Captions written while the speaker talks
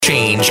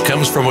change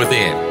comes from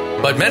within,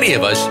 but many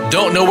of us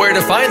don't know where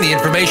to find the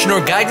information or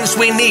guidance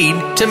we need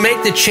to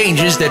make the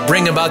changes that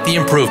bring about the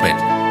improvement.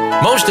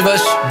 Most of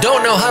us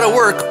don't know how to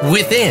work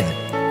within.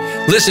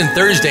 Listen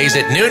Thursdays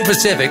at noon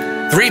Pacific,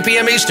 3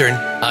 p.m. Eastern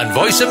on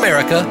Voice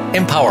America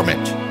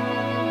Empowerment.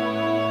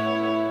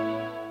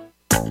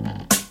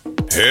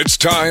 It's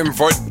time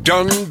for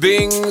Done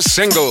Being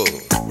Single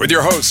with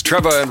your hosts,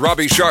 Trevor and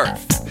Robbie Sharp.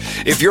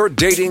 If you're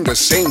dating the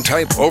same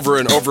type over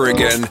and over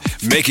again,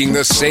 making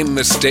the same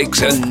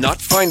mistakes and not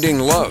finding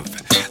love,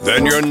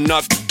 then you're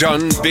not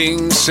done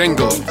being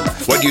single.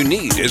 What you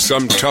need is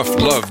some tough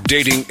love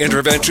dating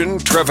intervention,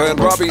 Trevor and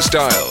Robbie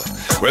style.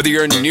 Whether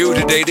you're new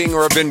to dating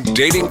or have been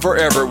dating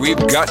forever, we've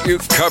got you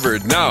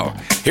covered. Now,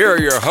 here are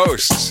your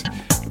hosts,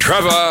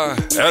 Trevor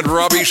and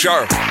Robbie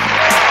Sharp.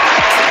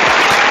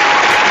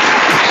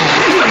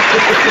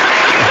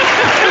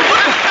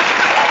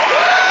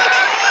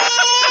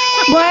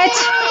 What?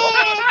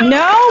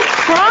 No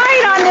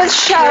crying on this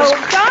show.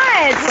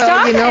 God,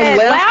 stop it.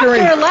 Laughter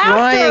and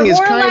crying is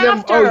kind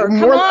of more.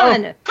 Come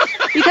on.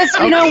 Because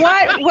you know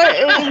what?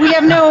 We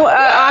have no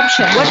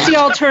option. What's the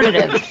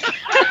alternative?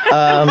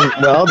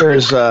 Well,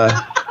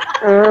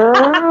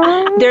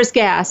 there's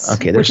gas,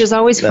 okay, which is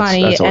always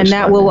funny, that's always and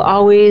that fun, will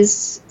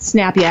always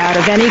snap you out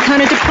of any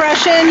kind of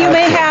depression you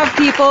may have,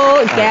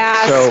 people.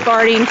 Gas,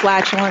 farting,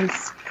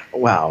 flatulence.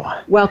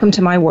 Wow. Welcome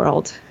to my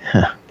world.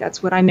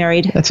 That's what I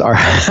married. That's our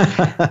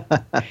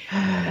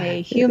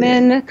a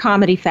human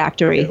comedy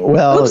factory.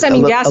 Well, Oops, I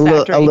mean gas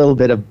factory. A little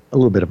bit of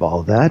all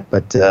of that.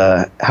 But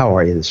how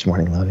are you this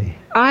morning, Lovey?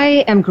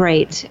 I am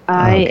great.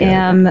 I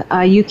am.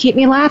 You keep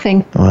me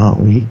laughing. Well,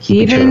 we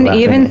keep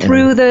even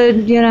through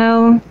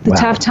the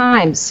tough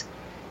times.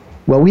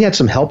 Well, we had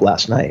some help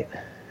last night.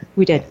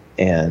 We did.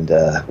 And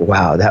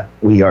wow, that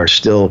we are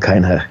still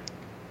kind of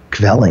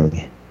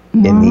quelling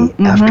in the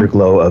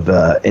afterglow of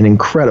an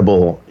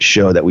incredible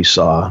show that we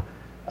saw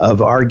of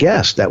our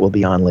guest that will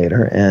be on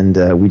later.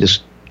 And we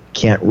just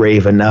can't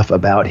rave enough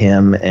about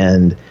him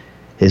and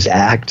his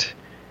act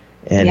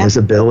and his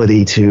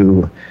ability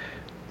to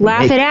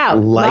laugh it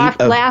out, laugh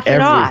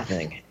it off.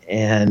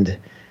 And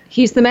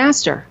he's the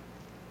master.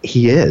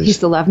 He is. He's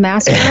the love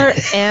master.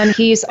 And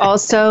he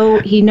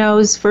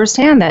knows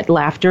firsthand that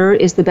laughter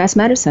is the best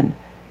medicine.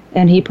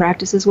 And he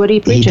practices what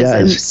he preaches,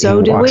 and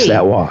so do we. He walks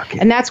that walk.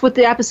 And that's what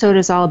the episode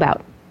is all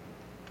about.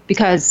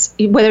 Because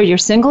whether you're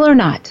single or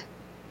not,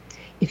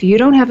 if you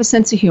don't have a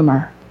sense of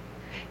humor,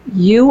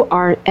 you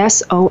are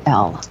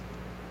SOL.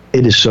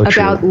 It is so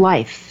true. About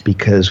life.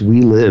 Because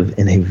we live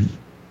in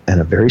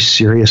a very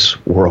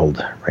serious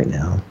world right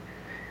now.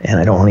 And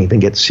I don't want to even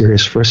get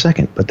serious for a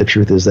second, but the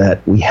truth is that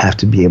we have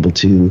to be able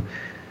to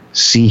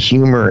see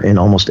humor in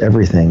almost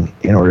everything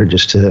in order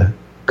just to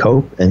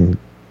cope and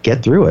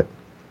get through it.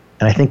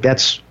 And I think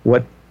that's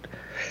what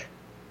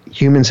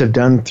humans have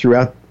done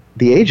throughout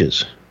the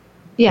ages.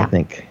 Yeah. I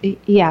think.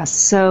 Yes.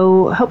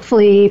 So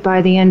hopefully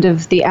by the end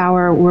of the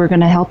hour, we're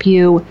going to help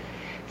you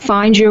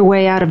find your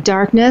way out of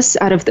darkness,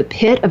 out of the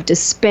pit of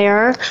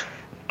despair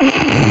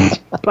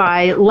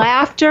by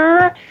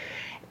laughter.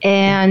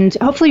 And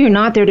hopefully you're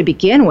not there to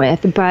begin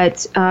with,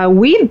 but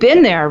we've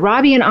been there.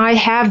 Robbie and I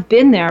have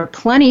been there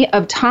plenty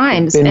of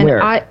times. In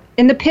where?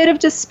 In the pit of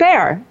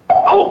despair.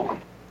 Oh.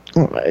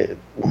 Okay.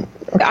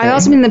 I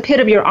also mean the pit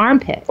of your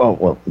armpit. Oh,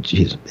 well,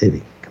 geez,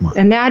 baby, come on.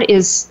 And that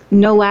is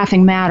no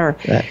laughing matter.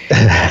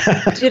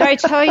 Did I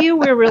tell you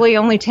we're really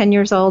only 10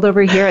 years old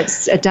over here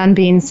at Done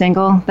Being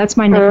Single? That's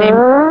my nickname.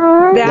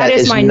 That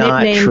is my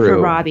nickname for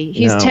Robbie.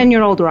 He's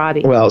 10-year-old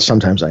Robbie. Well,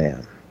 sometimes I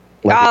am.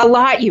 A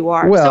lot you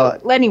are. Well,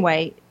 so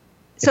anyway,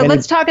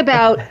 let's talk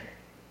about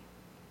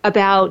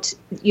the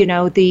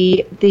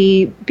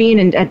being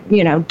in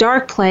a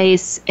dark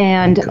place,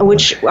 and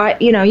which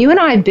you and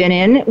I have been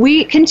in.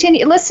 We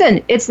continue.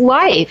 Listen, it's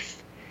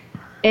life,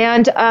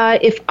 and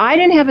if I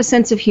didn't have a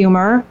sense of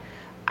humor,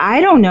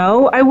 I don't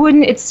know. I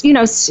wouldn't. It's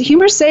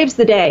humor saves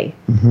the day,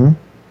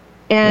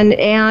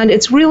 and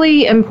it's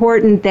really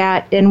important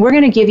that. And we're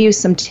going to give you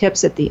some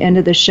tips at the end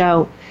of the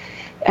show,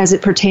 as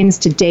it pertains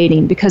to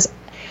dating, because,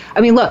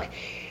 I mean, look,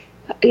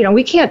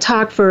 we can't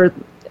talk for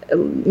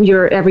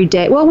your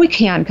everyday. Well, we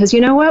can, because you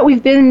know what?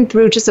 We've been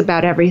through just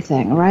about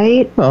everything,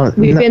 right? Well,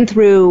 we've been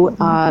through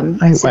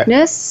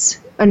sickness.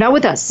 Not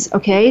with us,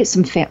 okay?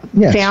 Some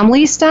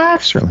family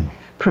stuff, certainly.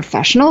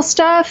 Professional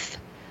stuff,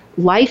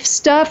 life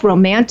stuff,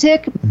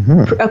 romantic,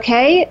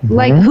 okay?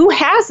 Like, who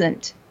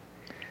hasn't?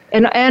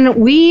 And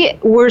we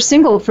were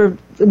single for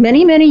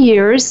many, many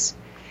years,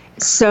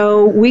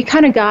 so we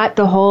kind of got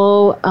the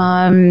whole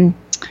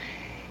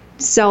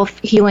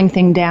self-healing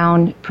thing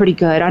down pretty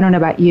good. I don't know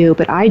about you,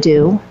 but I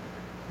do.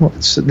 Well,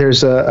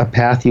 there's a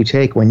path you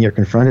take when you're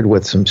confronted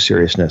with some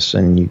seriousness,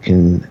 and you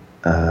can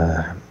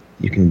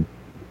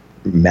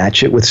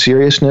match it with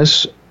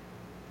seriousness,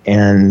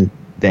 and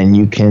then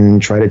you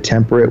can try to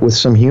temper it with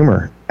some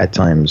humor at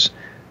times.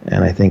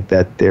 And I think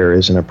that there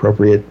is an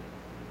appropriate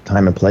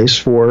time and place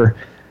for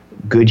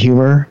good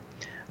humor,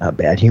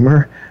 bad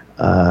humor,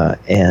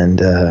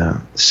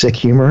 and sick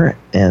humor,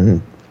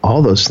 and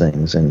all those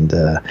things. And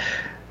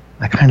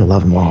I kind of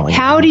love them all.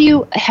 How do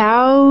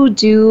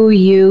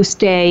you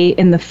stay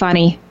in the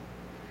funny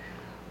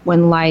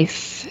when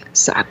life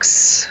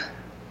sucks?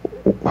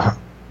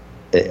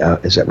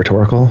 Is that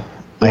rhetorical?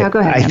 Yeah, go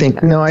ahead.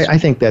 I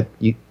think that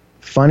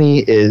funny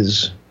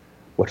is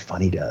what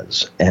funny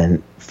does,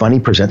 and funny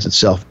presents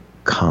itself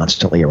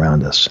constantly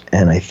around us.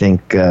 And I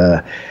think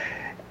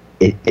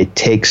it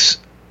takes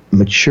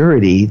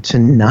maturity to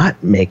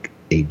not make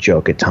a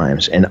joke at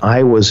times. And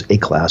I was a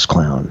class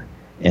clown,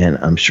 and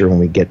I'm sure when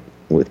we get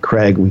with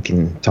Craig, we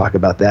can talk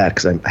about that,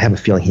 because I have a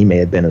feeling he may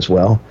have been as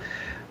well.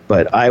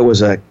 But I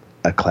was a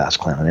class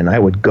clown, and I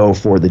would go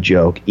for the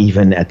joke,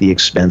 even at the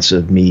expense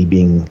of me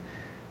being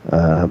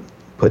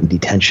put in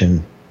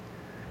detention,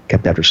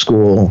 kept after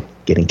school,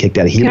 getting kicked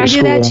out of Hebrew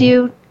school. Can I do that to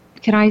you?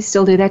 Can I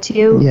still do that to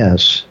you?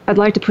 Yes. I'd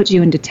like to put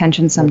you in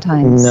detention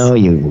sometimes. No,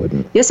 you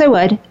wouldn't. Yes, I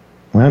would.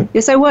 What?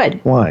 Yes, I would.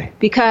 Why?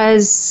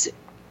 Because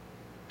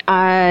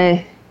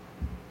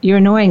you're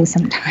annoying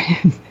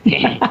sometimes.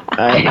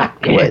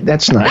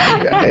 That's not,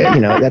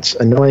 that's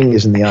annoying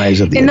is in the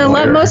eyes of the annoyer.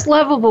 In the most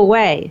lovable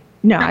way.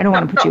 No, I don't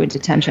want to put you in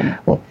detention.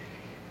 Well,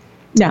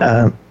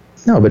 no.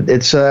 No, but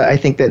it's, I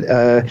think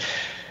that,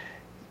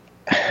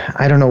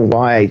 I don't know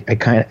why,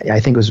 I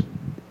think it was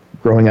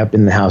growing up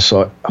in the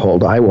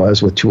household I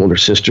was with two older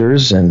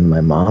sisters and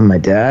my mom, my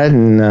dad,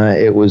 and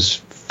it was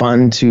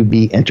fun to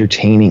be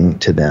entertaining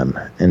to them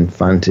and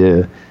fun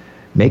to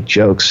make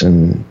jokes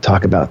and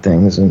talk about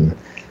things. And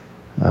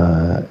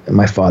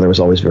my father was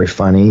always very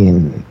funny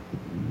and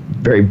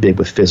very big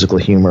with physical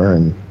humor.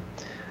 And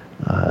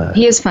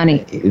he is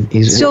funny.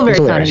 He's still very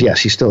hilarious. funny.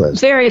 Yes, he still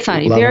is. Very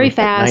funny, very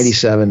fast.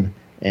 97.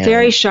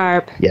 Very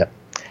sharp. Yep.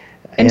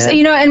 And so,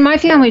 and my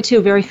family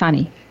too, very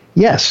funny.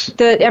 Yes.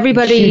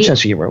 Everybody. Huge sense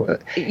of humor.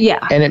 Yeah.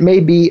 And it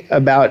may be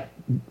about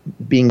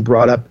being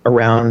brought up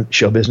around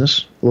show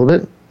business a little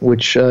bit,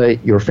 which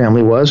your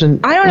family was.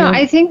 And I don't know.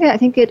 I think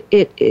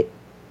it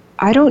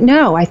I don't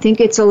know. I think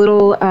it's a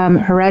little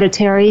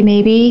hereditary,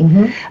 maybe.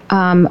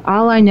 Mm-hmm.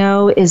 All I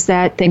know is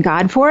that thank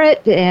God for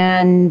it,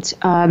 and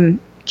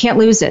can't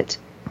lose it.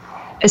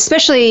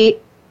 Especially,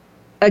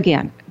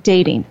 again,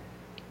 dating.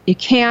 You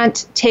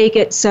can't take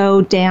it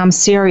so damn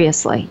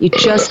seriously.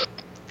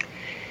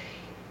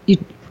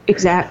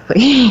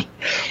 Exactly.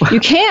 You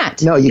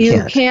can't. No, you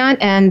can't. You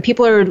can't. And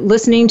people are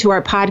listening to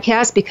our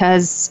podcast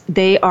because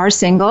they are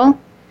single.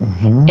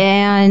 Mm-hmm.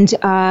 And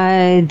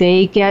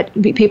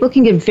people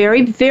can get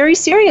very, very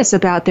serious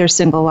about their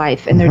single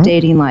life and their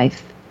dating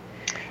life.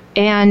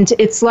 And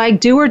it's like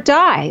do or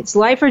die. It's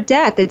life or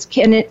death.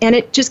 And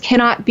it just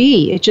cannot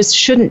be. It just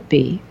shouldn't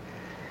be.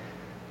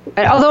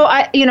 Although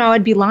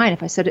I'd be lying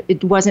if I said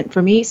it wasn't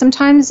for me.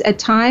 Sometimes, at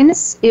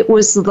times, it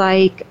was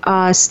like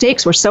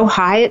stakes were so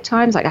high at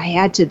times. Like I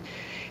had to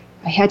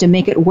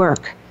make it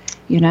work.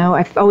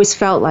 I've always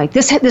felt like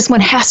this one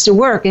has to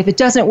work. If it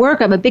doesn't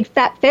work, I'm a big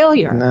fat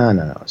failure.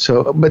 No.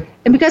 So, but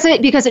and because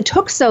it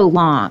took so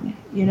long,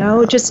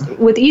 just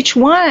with each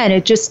one,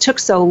 it just took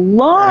so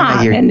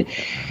long,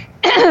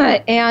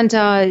 and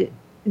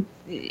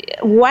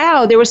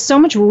wow, there was so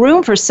much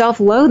room for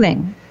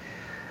self-loathing.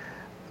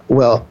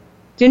 Well.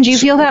 Didn't you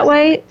feel that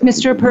way,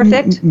 Mr.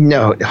 Perfect?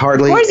 No,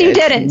 hardly. Of course you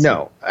didn't.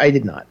 No, I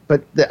did not.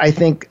 But I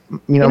think,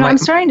 I'm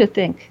starting to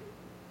think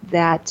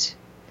that,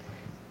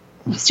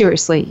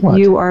 seriously, what?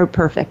 You are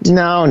perfect.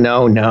 No.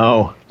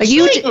 Like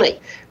you,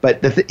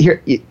 but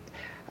here,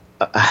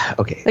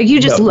 okay. Like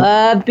you just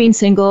loved being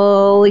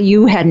single.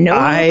 You had no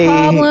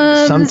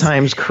problems.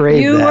 Sometimes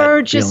crave you that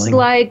were just feeling.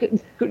 Like,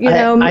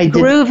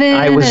 grooving.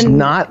 I was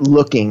not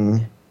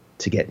looking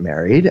to get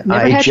married.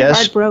 Never had your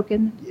heart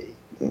broken.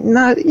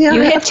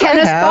 You hit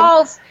tennis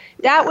balls.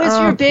 That was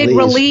your big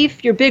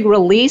relief, your big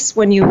release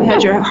when you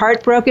had your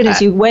heart broken,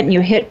 as you went and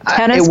you hit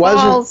tennis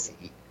balls.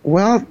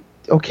 Well,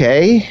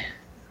 okay,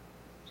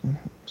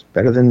 it's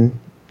better than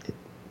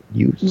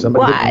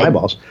somebody hitting my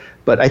balls.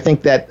 But I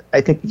think the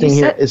thing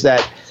here is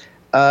that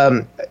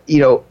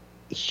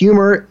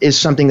humor is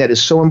something that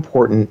is so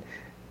important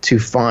to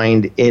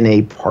find in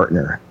a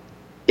partner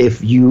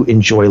if you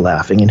enjoy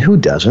laughing, and who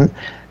doesn't?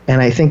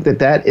 And I think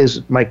that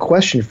is my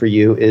question for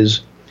you is.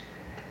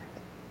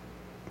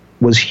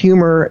 Was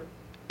humor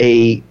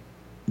a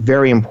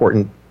very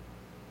important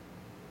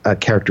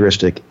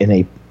characteristic in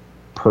a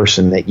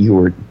person that you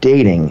were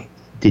dating?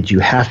 Did you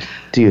have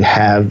to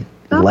have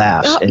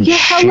laughs and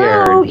shared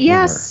humor?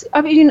 Yes. I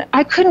mean,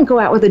 I couldn't go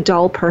out with a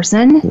dull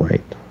person.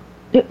 Right.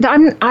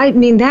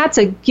 That's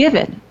a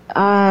given.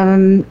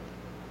 And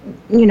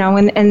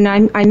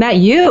I met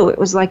you. It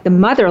was like the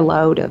mother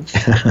lode of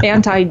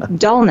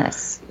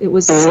anti-dullness. It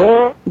was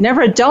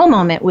never a dull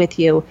moment with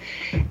you.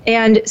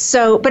 And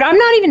so, but I'm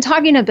not even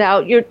talking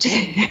about your...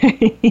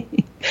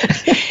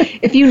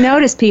 If you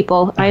notice,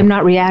 people, I am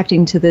not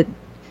reacting to the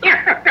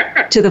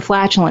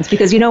flatulence,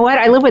 because you know what?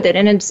 I live with it,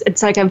 and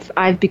it's like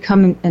I've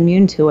become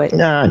immune to it.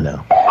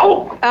 No.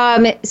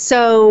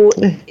 So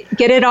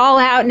get it all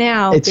out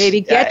now, baby.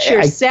 Get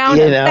your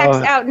sound effects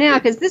out now,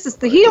 because this is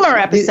the humor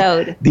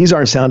episode. These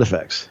aren't sound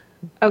effects.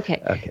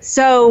 Okay.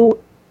 So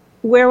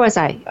where was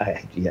I?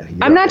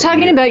 I'm not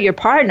talking about your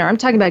partner. I'm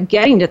talking about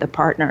getting to the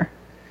partner.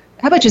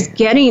 How about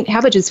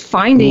just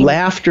finding?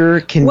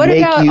 Laughter can What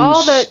make about you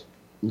all the?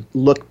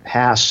 look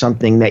past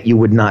something that you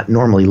would not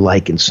normally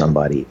like in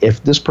somebody.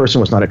 If this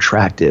person was not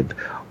attractive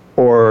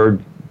or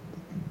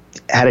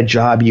had a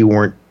job you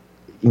weren't,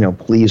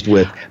 pleased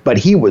with, but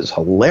he was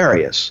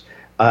hilarious,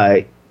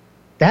 that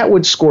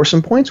would score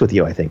some points with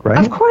you, I think, right?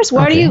 Of course.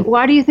 Why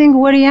do you think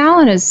Woody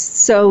Allen is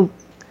so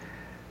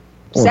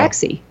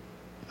sexy?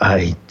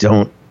 I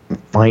don't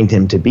find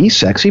him to be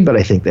sexy, but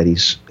I think that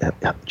he's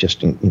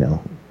just,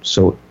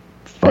 so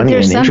funny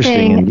and interesting. There's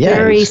something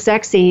very he's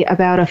sexy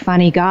about a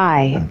funny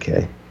guy.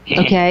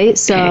 Okay.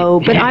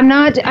 So, but I'm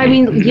not,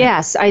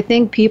 yes, I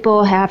think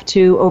people have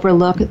to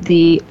overlook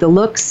the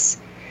looks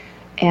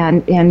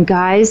and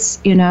guys,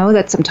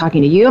 I'm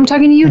talking to you. I'm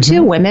talking to you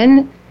too,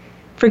 women.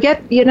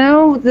 Forget,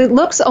 the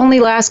looks only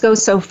go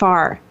so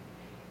far.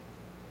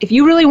 If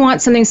you really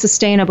want something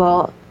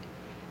sustainable,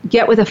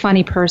 get with a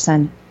funny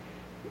person.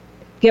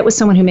 Get with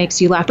someone who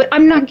makes you laugh. But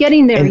I'm not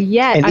getting there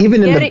yet. And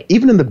even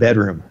in the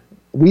bedroom,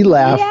 we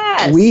laugh.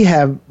 Yes. We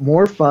have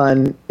more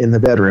fun in the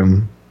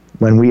bedroom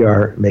when we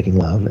are making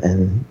love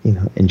and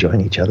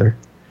enjoying each other.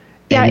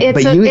 Yeah,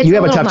 but you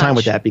have a tough time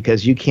with that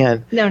because you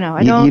can't. No,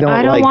 I don't.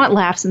 I don't want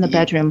laughs in the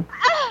bedroom.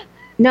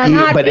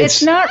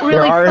 It's not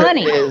really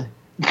funny.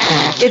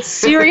 It's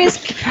serious,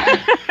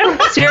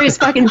 serious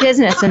fucking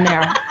business in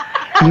there.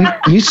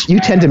 You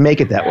tend to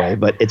make it that way,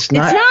 but it's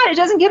not. It's not. It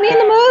doesn't get me in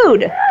the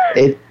mood.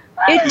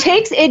 It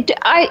takes it.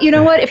 You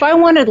know what? If I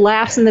wanted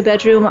laughs in the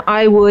bedroom,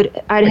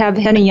 I'd have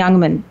Henny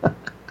Youngman.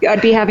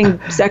 I'd be having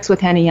sex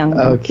with Henny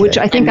Youngman, which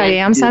I think I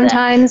am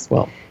sometimes.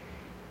 Well.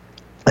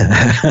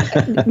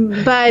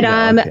 But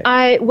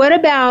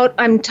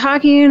I'm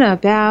talking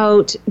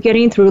about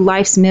getting through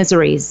life's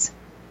miseries.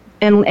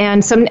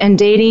 And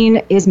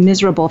dating is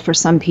miserable for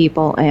some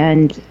people,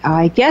 and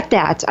I get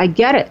that. I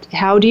get it.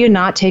 How do you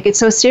not take it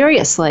so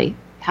seriously?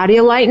 How do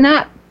you lighten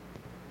up?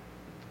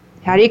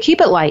 How do you keep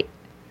it light?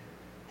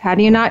 How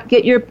do you not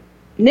get your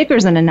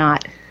knickers in a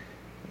knot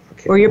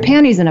or your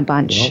panties in a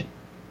bunch?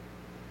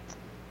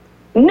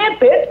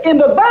 Nip it in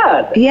the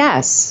bud.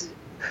 Yes.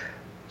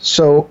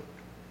 So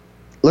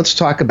let's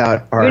talk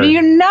about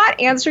You're not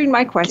answering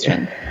my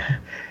question.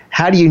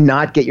 How do you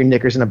not get your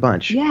knickers in a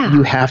bunch? Yeah.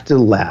 You have to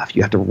laugh.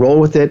 You have to roll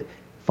with it,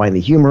 find the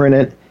humor in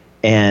it,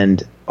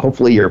 and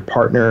hopefully your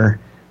partner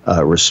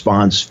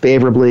responds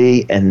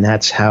favorably, and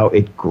that's how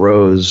it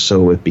grows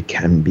so it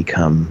can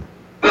become...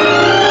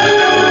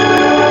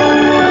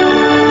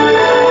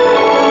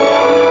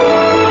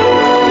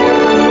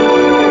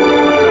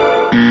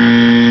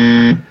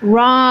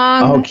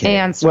 Wrong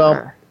answer.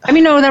 Well,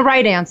 the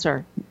right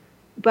answer.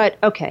 But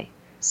okay.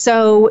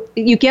 So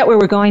you get where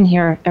we're going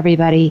here,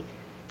 everybody.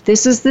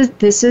 This is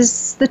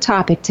the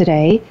topic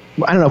today.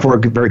 Well, I don't know if we're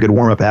a very good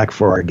warm-up act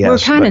for our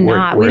guests. We're kind of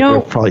not.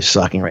 We're probably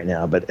sucking right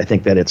now, but I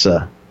think that it's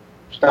a...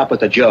 Stop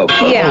with the joke.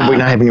 Yeah. We're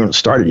not even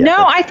started yet.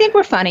 No, I think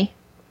we're funny.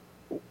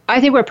 I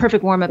think we're a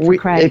perfect warm-up for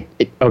Craig.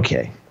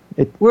 Okay.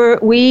 We're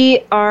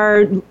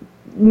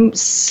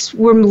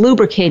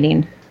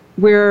lubricating.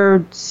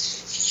 We're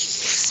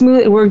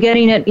smooth. We're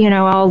getting it,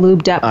 all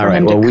lubed up for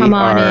him to come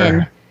on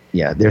in.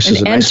 Yeah, this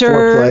is a nice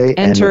foreplay,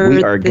 and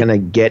we are going to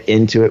get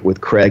into it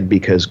with Craig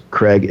because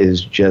Craig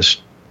is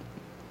just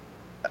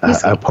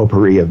a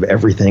potpourri of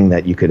everything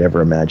that you could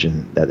ever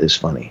imagine that is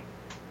funny.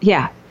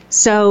 Yeah.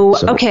 So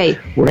okay.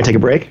 We're going to take a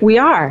break. We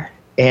are.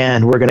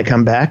 And we're going to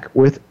come back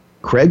with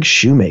Craig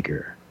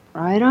Shoemaker.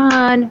 Right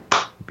on.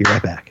 Be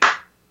right back.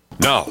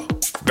 Now,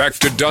 back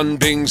to Done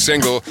Being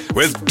Single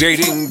with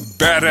dating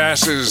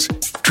badasses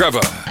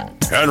Trevor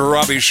and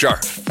Robbie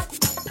Sharp.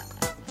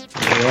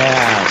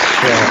 Yeah,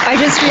 sure. I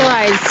just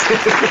realized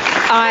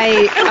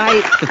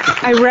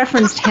I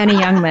referenced Henny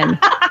Youngman.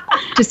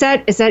 Is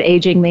that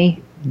aging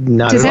me?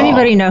 Not Does at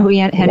anybody all. know who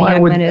Henny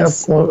Youngman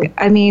is?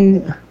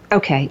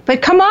 Okay,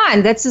 but come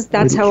on,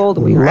 that's how old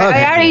we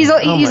are. He's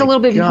a little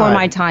bit before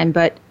my time,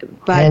 but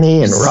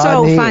Henny and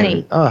Rodney so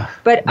funny.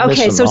 But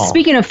okay, so all.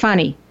 Speaking of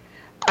funny,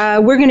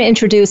 we're going to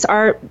introduce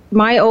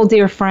my old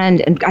dear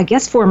friend and I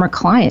guess former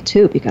client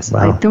too, because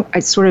I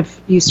sort of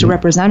used to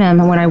represent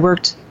him when I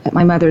worked at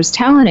my mother's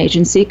talent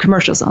agency,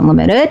 Commercials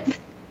Unlimited.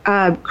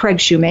 Craig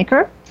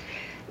Shoemaker.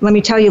 Let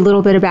me tell you a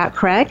little bit about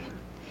Craig.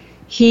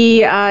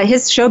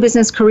 His show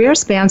business career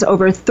spans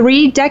over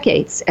 3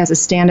 decades as a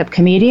stand-up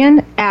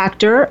comedian,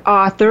 actor,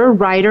 author,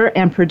 writer,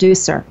 and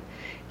producer.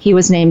 He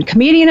was named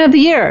Comedian of the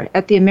Year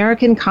at the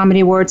American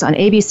Comedy Awards on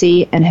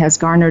ABC and has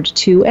garnered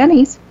 2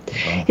 Emmys.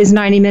 His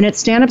 90-minute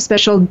stand-up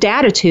special,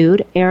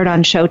 Datitude, aired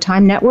on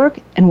Showtime Network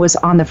and was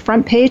on the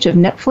front page of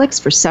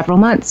Netflix for several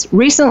months.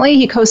 Recently,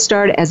 he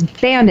co-starred as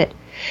Bandit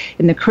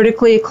in the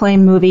critically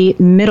acclaimed movie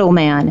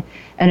Middleman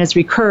and has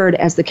recurred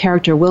as the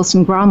character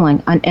Wilson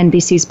Gromling on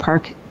NBC's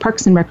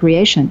Parks and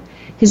Recreation.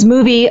 His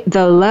movie,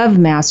 The Love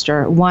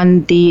Master,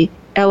 won the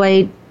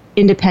LA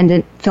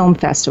Independent Film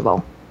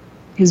Festival.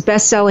 His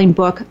best-selling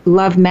book,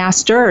 Love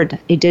Mastered,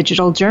 A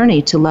Digital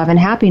Journey to Love and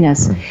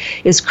Happiness,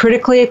 is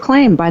critically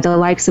acclaimed by the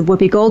likes of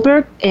Whoopi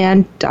Goldberg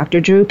and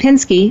Dr. Drew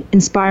Pinsky,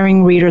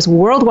 inspiring readers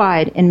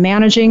worldwide in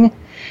managing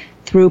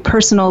through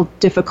personal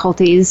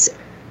difficulties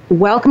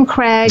welcome,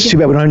 Craig. It's too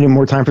bad we don't have any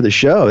more time for the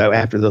show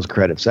after those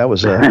credits. That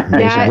was an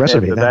amazing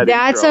recipe.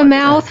 That's a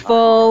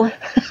mouthful.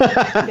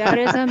 That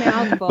is a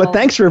mouthful. But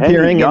thanks for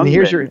appearing. And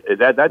here's your.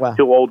 That's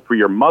too old for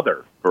your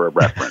mother for a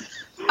reference.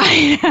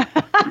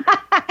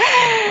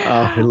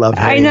 Oh, we love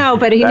him. I know,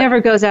 but he never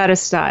goes out of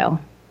style.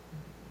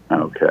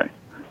 Okay.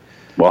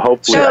 Well,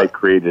 hopefully I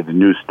created a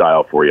new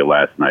style for you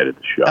last night at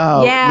the show.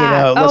 Oh,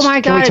 yeah. Oh,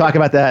 my God. Can we talk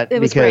about that?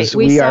 Because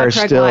we are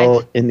still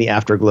live in the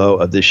afterglow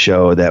of this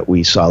show that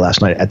we saw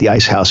last night at the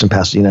Ice House in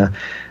Pasadena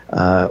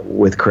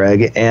with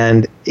Craig.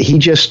 And he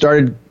just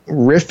started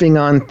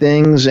riffing on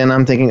things, and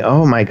I'm thinking,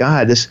 oh, my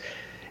God, this...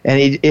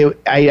 And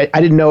I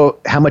didn't know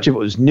how much of it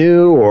was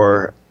new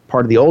or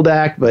part of the old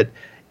act, but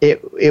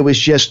it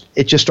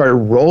just started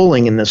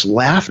rolling, and this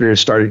laughter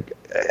started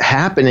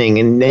happening,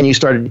 and then you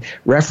started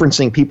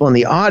referencing people in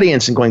the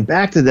audience and going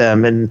back to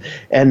them, and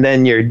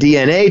then your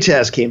DNA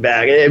test came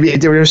back.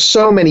 There were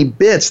so many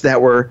bits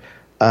that were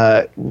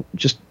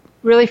just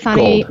really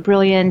funny, gold.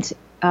 Brilliant,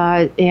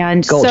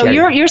 and Gold, so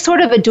Jagger. you're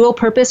sort of a dual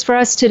purpose for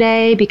us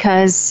today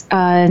because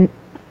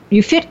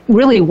you fit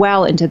really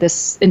well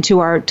into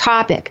our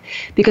topic,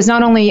 because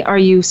not only are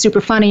you super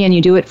funny and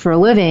you do it for a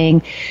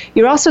living,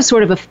 you're also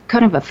sort of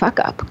kind of a fuck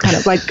up, kind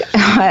of like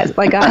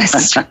like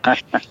us.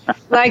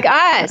 Like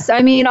us.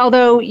 I mean,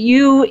 although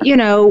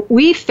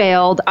we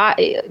failed,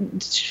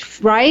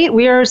 right?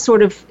 We are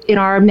sort of in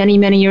our many,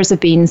 many years of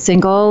being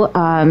single,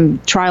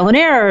 trial and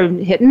error,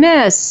 hit and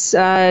miss,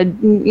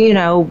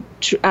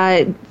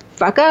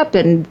 fuck up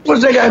and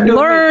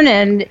learn,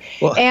 and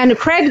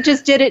Craig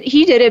just did it.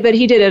 He did it, but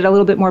he did it a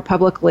little bit more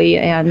publicly,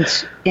 and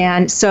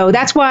so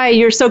that's why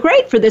you're so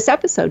great for this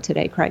episode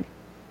today, Craig.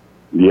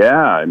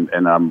 Yeah,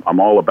 and I'm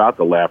all about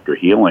the laughter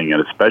healing,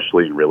 and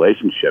especially in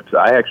relationships.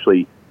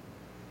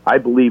 I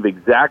believe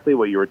exactly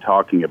what you were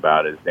talking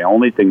about is the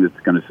only thing that's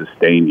going to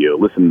sustain you.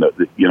 Listen,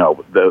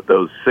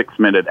 those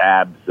 6-minute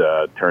abs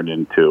turn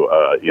into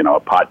a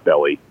pot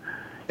belly.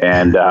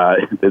 And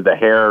the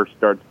hair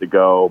starts to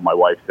go. My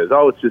wife says,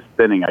 "Oh, it's just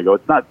thinning." I go,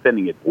 "It's not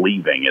thinning; it's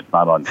leaving. It's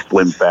not on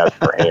Slim Fast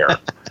for hair."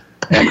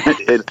 And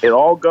it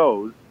all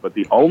goes, but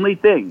the only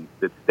thing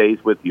that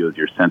stays with you is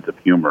your sense of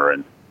humor.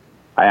 And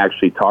I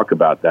actually talk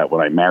about that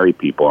when I marry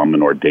people. I'm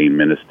an ordained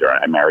minister.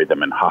 I marry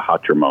them in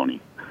ha-ha-trimony.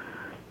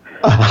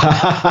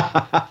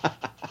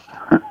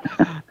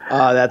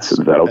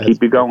 That'll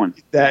keep you going.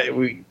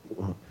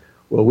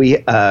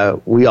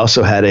 We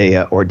also had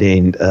a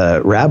ordained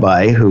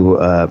rabbi who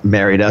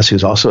married us,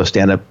 who's also a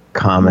stand-up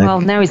comic.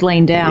 Well, now he's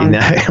laying down.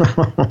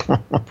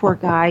 Poor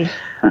guy.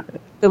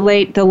 The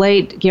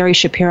late Gary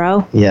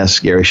Shapiro. Yes,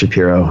 Gary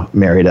Shapiro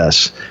married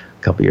us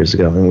a couple years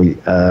ago, and we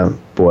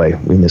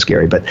miss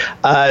Gary. But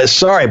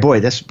sorry,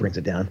 this brings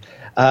it down.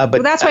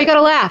 But that's why you got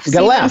to laugh. You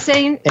got to laugh. What I'm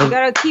saying? You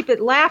got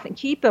to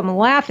keep them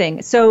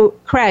laughing. So,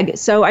 Craig,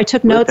 I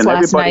took notes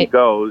last night. Everybody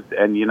goes,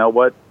 and you know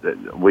what?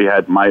 We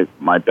had my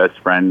best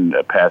friend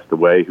passed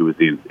away, who was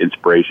the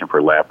inspiration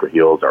for Laughter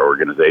Heals, our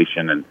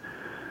organization. And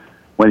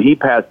when he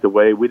passed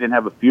away, we didn't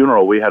have a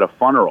funeral. We had a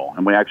funeral,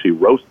 and we actually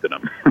roasted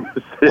him.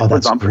 It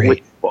was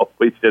unbelievable.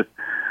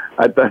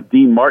 I thought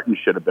Dean Martin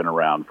should have been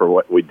around for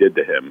what we did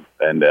to him.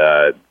 And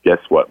guess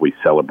what? We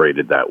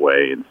celebrated that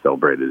way and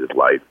celebrated his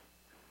life,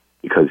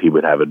 because he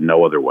would have it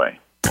no other way.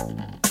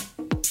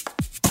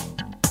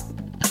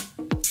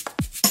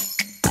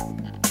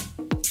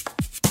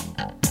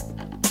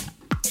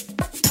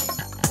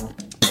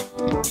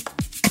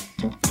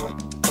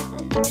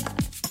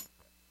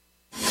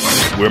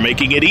 We're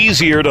making it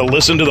easier to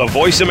listen to the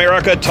Voice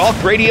America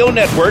Talk Radio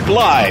Network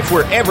live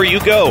wherever you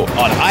go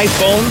on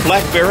iPhone,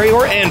 BlackBerry,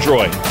 or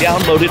Android.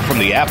 Download it from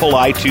the Apple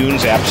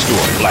iTunes App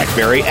Store,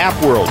 BlackBerry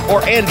App World,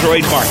 or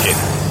Android Market.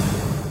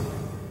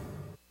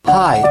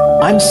 Hi,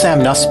 I'm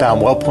Sam Nussbaum,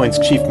 WellPoint's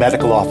Chief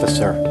Medical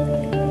Officer.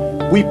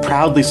 We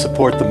proudly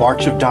support the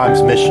March of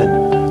Dimes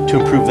mission to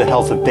improve the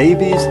health of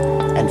babies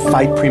and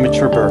fight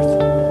premature birth.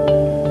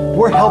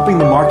 We're helping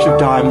the March of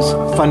Dimes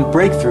fund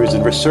breakthroughs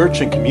in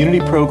research and community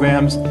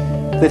programs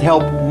that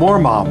help more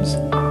moms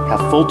have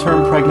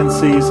full-term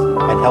pregnancies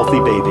and healthy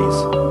babies.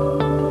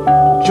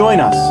 Join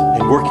us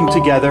in working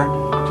together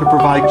to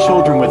provide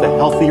children with a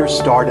healthier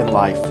start in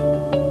life.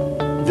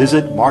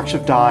 Visit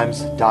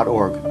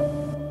marchofdimes.org.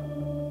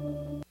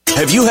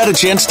 Have you had a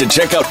chance to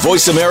check out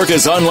Voice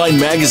America's online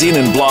magazine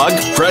and blog,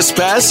 Press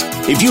Pass?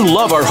 If you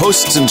love our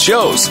hosts and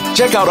shows,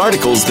 check out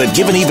articles that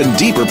give an even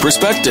deeper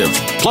perspective,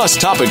 plus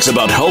topics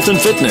about health and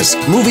fitness,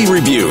 movie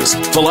reviews,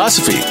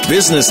 philosophy,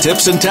 business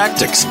tips and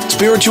tactics,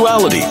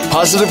 spirituality,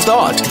 positive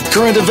thought,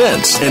 current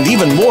events, and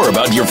even more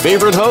about your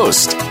favorite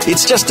host.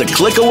 It's just a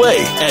click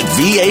away at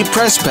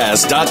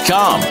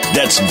vapresspass.com.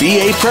 That's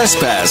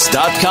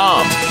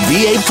vapresspass.com.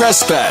 VA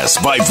Press Pass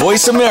by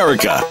Voice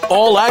America.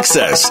 All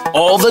access,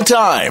 all the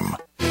time.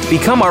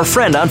 Become our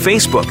friend on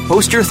Facebook.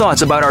 Post your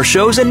thoughts about our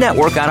shows and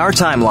network on our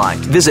timeline.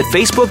 Visit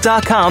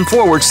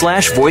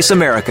facebook.com/Voice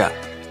America.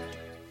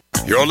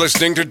 You're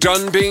listening to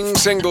Done Being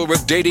Single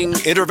with dating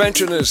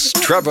interventionists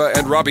Treva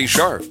and Robbie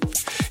Sharp.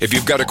 If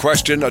you've got a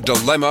question, a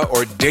dilemma,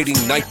 or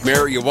dating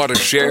nightmare you want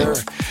to share,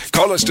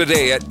 Call us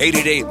today at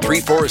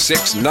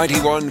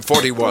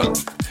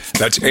 888-346-9141.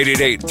 That's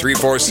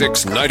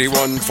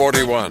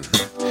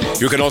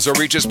 888-346-9141. You can also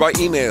reach us by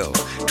email,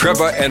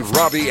 Trevor and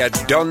Robbie at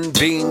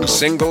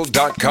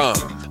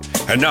donebeingsingle.com.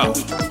 And now,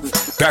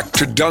 back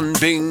to Done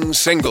Being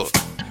Single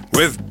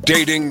with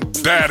dating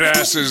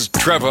badasses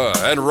Trevor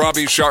and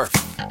Robbie Sharp.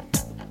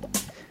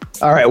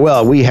 All right,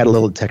 well, we had a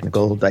little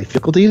technical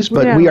difficulties,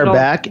 but we are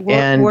back.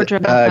 And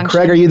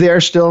Craig, are you there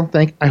still?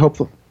 I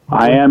hope.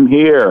 I am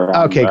here.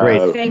 Okay,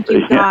 great. Thank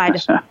you, God.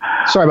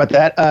 Sorry about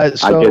that. I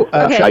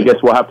guess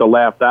we'll have to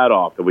laugh that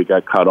off that we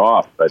got cut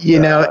off. But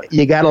you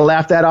got to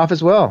laugh that off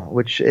as well,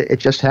 which it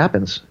just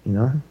happens.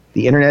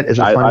 The internet is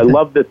a fun thing. I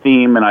love the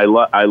theme, and I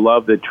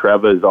love that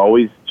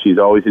Treva she's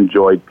always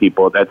enjoyed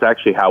people. That's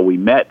actually how we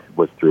met,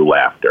 was through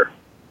laughter.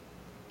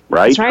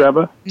 Right,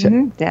 Treva?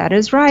 Mm-hmm. That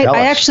is right.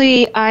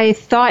 I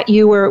thought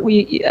you were.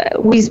 We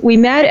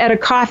met at a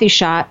coffee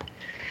shop.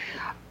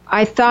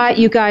 I thought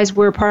you guys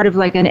were part of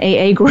like an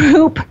AA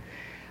group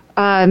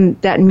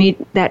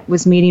that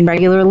was meeting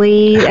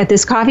regularly at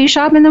this coffee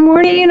shop in the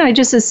morning. I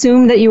just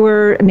assumed that you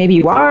were. Maybe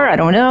you are. I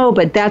don't know.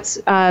 But that's.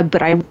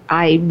 But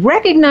I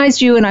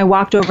recognized you, and I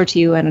walked over to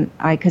you, and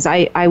because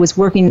I was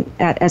working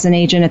as an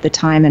agent at the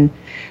time, and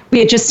we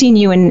had just seen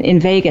you in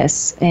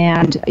Vegas,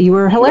 and you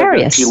were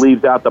hilarious. She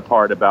leaves out the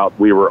part about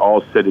we were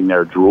all sitting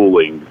there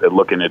drooling and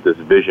looking at this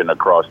vision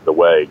across the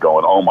way,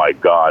 going, "Oh my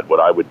God, what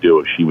I would do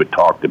if she would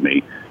talk to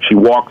me." She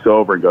walks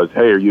over and goes,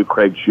 "Hey, are you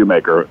Craig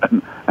Shoemaker?"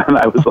 And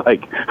I was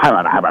like,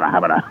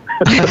 "Habana."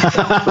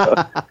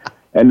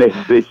 And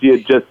she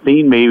had just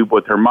seen me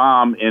with her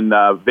mom in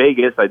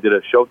Vegas. I did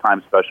a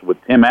Showtime special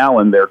with Tim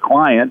Allen, their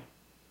client,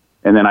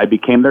 and then I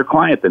became their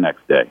client the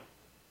next day.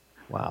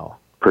 Wow.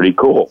 Pretty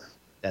cool.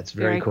 That's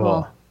very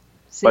cool.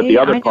 See, but the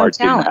other part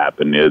didn't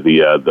happen.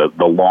 The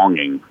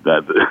longing.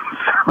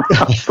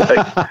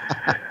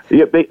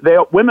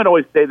 Women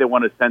always say they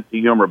want a sense of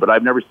humor, but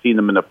I've never seen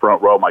them in the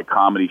front row of my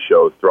comedy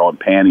shows throwing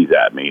panties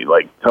at me.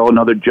 Like, tell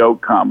another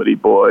joke, comedy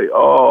boy.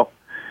 Oh,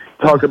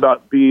 talk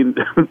about being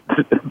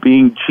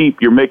cheap.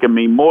 You're making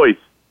me moist.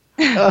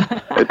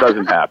 It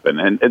doesn't happen.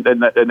 And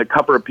the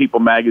cover of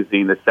People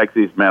magazine, the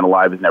sexiest man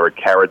alive is never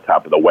Carrot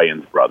Top of the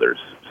Wayans brothers.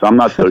 So I'm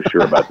not so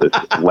sure about this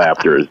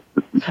laughter is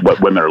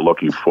what women are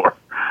looking for.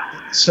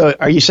 So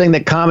are you saying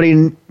that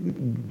comedy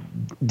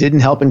didn't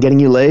help in getting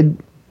you laid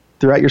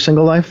throughout your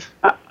single life?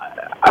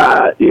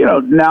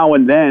 Now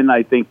and then,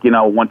 I think,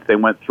 once they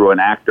went through an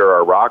actor or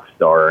a rock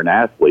star or an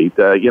athlete,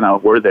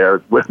 we're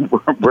there.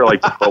 We're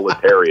like the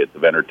proletariats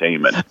of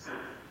entertainment.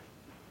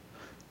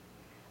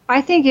 I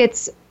think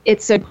it's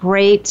a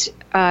great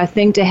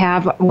thing to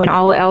have when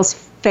all else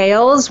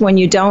fails. When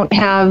you don't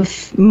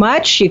have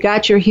much, you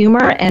got your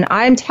humor, and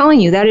I'm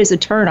telling you, that is a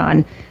turn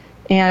on.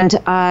 And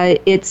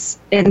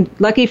and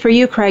lucky for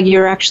you, Craig,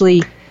 you're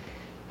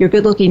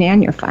good looking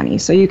and you're funny.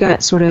 So you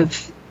got sort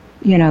of,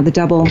 the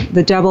double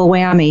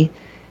whammy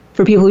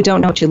for people who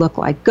don't know what you look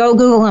like. Go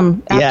Google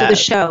him after the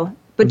show.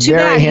 But too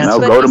bad.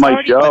 Go to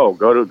my show.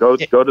 Go to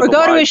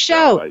his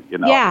show.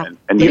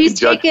 And you can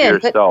judge for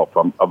yourself.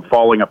 I'm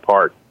falling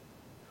apart.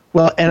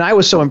 Well, and I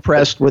was so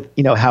impressed with,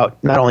 how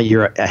not only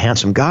you're a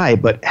handsome guy,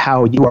 but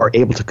how you are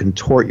able to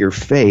contort your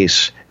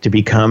face to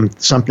become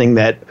something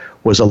that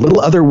was a little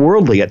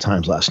otherworldly at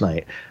times last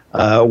night.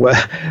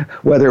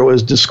 Whether it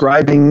was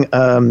describing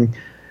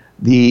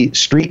the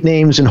street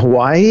names in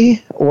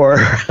Hawaii or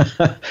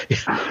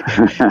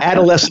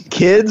adolescent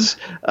kids,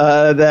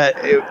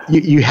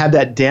 you had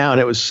that down.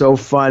 It was so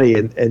funny.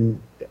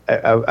 And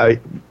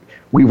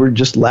we were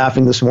just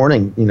laughing this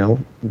morning,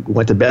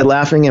 went to bed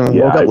laughing and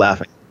woke up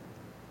laughing.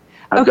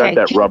 I've got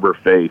that rubber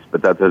face,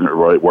 but that doesn't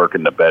really work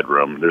in the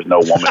bedroom. There's no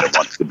woman that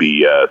wants to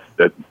be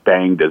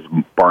banged as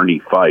Barney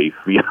Fife.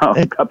 Come on,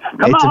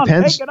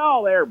 depends. take it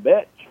all there,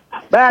 bitch.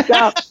 Back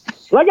up.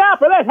 Look out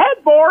for that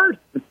headboard.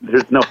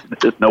 There's no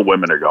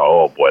women that go,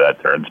 oh boy,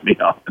 that turns me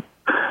on.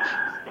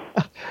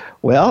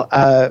 Well,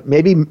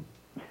 maybe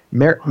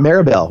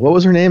Maribel. What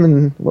was her name?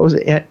 And what was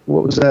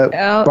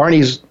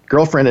Barney's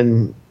girlfriend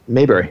in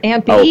Mayberry?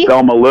 Aunt B. Oh,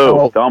 Thelma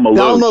Lou. Thelma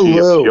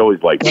Lou. She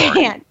always liked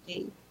Barney. Aunt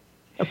B.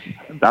 I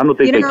don't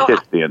think they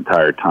kissed the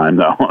entire time,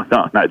 though.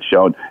 No, not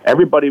shown.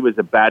 Everybody was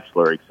a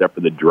bachelor except for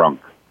the drunk.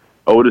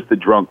 Otis the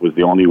drunk was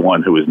the only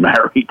one who was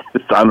married.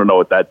 So I don't know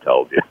what that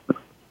tells you.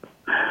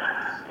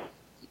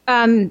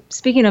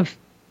 Speaking of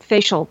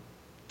facial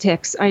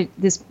tics,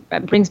 this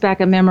brings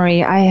back a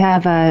memory. I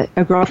have a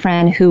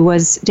girlfriend who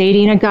was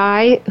dating a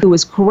guy who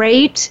was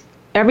great,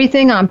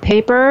 everything on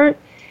paper,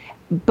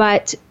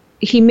 but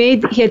he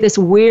had this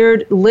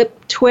weird lip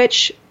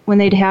twitch when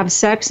they'd have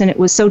sex, and it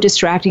was so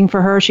distracting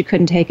for her, she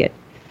couldn't take it.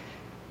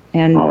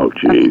 And oh,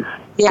 jeez.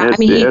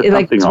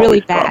 It was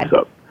really bad.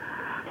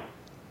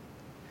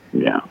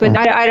 Yeah, but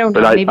I don't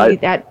know. Maybe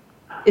that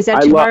is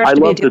that too hard. I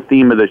love the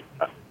theme of the.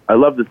 I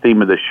love the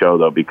theme of the show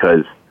though,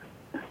 because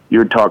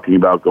you're talking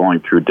about going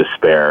through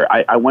despair.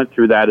 I went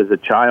through that as a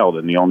child,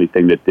 and the only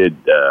thing that did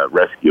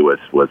rescue us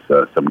was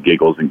some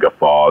giggles and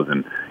guffaws.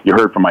 And you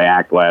heard from my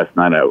act last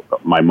night.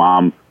 My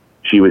mom,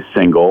 she was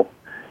single.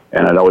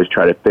 And I'd always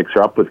try to fix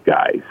her up with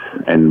guys,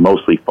 and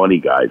mostly funny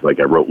guys. Like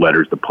I wrote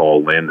letters to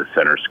Paul Lynde, the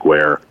Center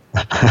Square,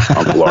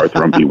 Uncle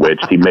Arthur and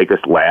Bewitched. He'd make us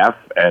laugh,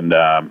 and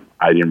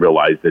I didn't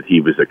realize that he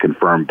was a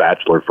confirmed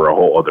bachelor for a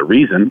whole other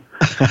reason.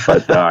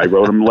 But I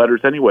wrote him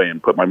letters anyway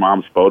and put my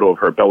mom's photo of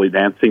her belly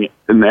dancing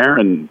in there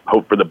and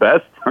hope for the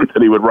best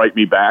that he would write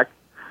me back.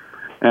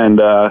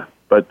 And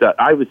but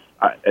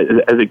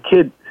as a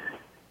kid,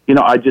 you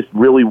know, I just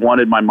really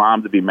wanted my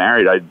mom to be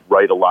married. I'd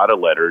write a lot of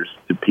letters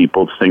to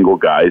people, single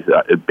guys,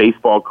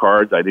 baseball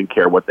cards. I didn't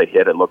care what they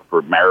hit. I looked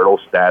for marital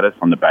status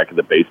on the back of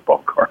the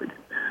baseball card.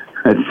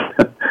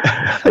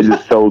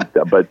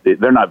 But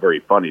they're not very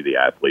funny, the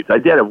athletes. I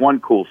did have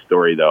one cool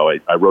story, though.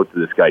 I wrote to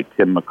this guy,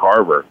 Tim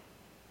McCarver.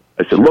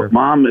 I said, look,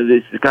 Mom,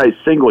 this guy's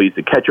single. He's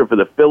a catcher for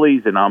the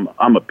Phillies, and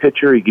I'm a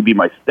pitcher. He could be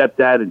my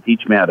stepdad and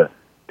teach me how to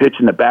pitch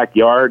in the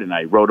backyard. And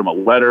I wrote him a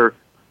letter,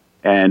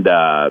 and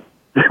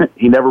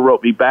he never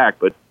wrote me back,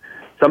 but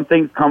some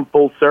things come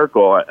full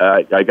circle.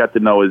 I got to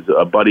know his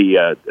buddy,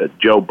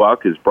 Joe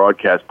Buck, his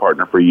broadcast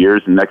partner for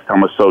years, and next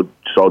time I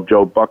saw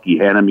Joe Buck, he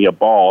handed me a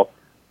ball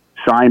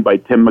signed by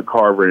Tim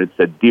McCarver, and it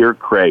said, Dear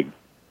Craig,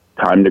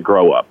 time to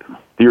grow up.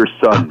 Dear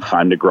son,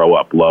 time to grow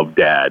up. Love,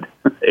 Dad.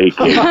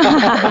 A.K.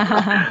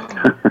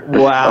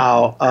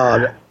 Wow.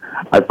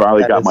 I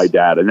finally got my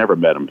dad. I never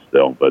met him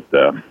still, but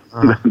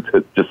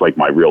just like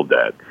my real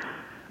dad.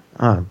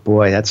 Oh,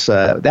 boy, that's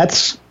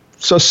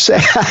so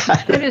sad.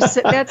 That's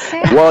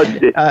sad. Well,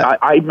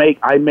 I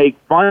make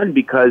fun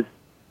because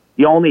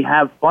you only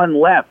have fun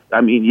left.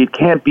 I mean, you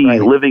can't be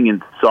living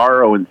in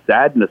sorrow and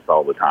sadness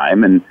all the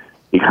time, and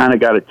you kind of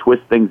got to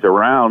twist things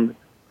around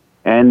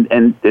and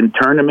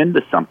turn them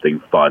into something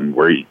fun.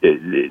 Where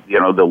you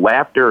know, the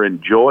laughter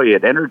and joy,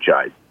 it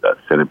energizes us,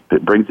 and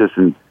it brings us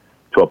into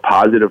a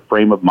positive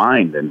frame of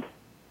mind. And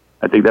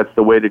I think that's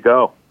the way to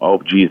go.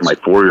 Oh, geez, my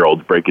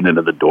 4-year-old's breaking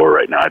into the door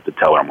right now. I have to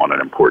tell her I'm on an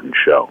important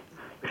show.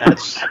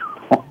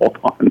 Hold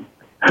on.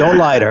 Don't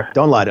lie to her.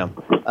 Don't lie to him.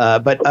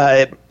 But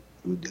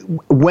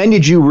when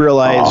did you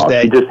realize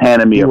that she just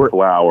handed me a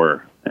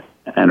flower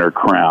and her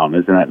crown?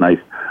 Isn't that nice,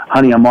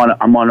 honey? I'm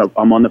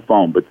on the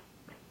phone. But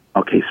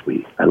okay,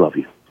 sweetie, I love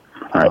you.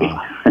 All right.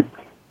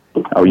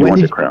 You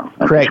want the crown?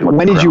 Craig,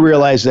 when did you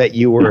realize that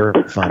you were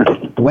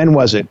funny? When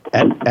was it?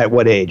 At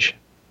what age?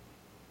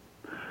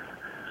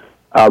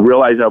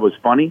 Realize I was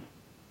funny?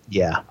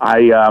 Yeah.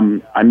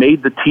 I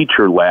made the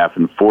teacher laugh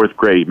in 4th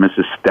grade,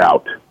 Mrs.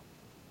 Stout.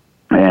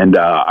 And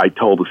I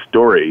told a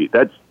story.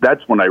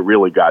 That's when I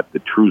really got the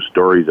true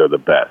stories are the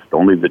best.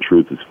 Only the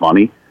truth is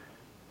funny.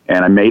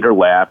 And I made her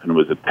laugh, and it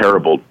was a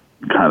terrible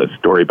kind of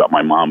story about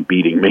my mom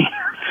beating me.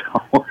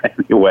 So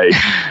anyway,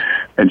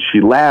 and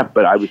she laughed,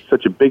 but I was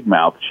such a big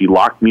mouth. She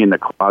locked me in the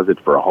closet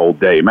for a whole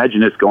day.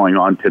 Imagine this going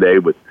on today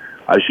with,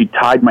 she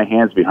tied my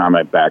hands behind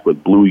my back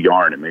with blue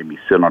yarn and made me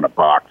sit on a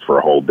box for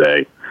a whole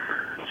day.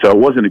 So it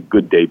wasn't a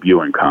good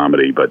debut in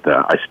comedy, but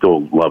I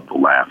still love the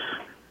laughs.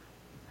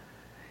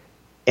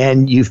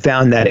 And you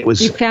found that it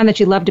was... You found that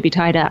you love to be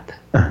tied up,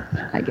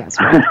 I guess.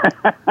 Right?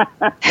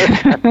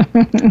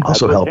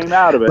 Also helped. Came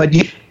out of it. But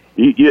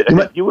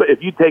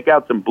if you take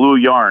out some blue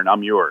yarn,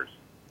 I'm yours.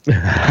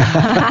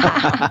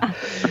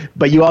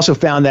 But you also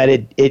found that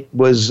it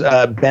was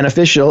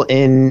beneficial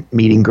in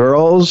meeting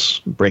girls,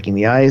 breaking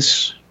the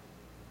ice.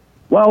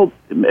 Well,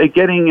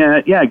 getting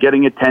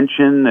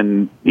attention,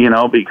 and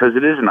because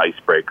it is an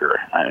icebreaker.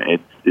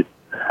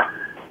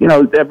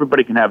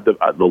 Everybody can have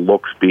the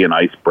looks be an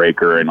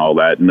icebreaker and all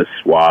that, and the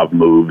suave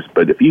moves.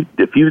 But if you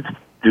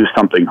do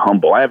something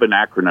humble, I have an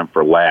acronym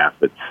for LAUGH.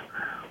 It's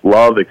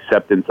love,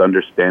 acceptance,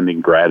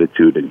 understanding,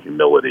 gratitude, and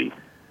humility.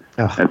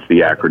 Oh. That's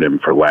the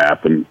acronym for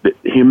LAUGH. And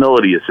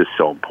humility is just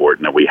so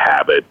important that we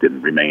have it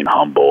and remain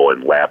humble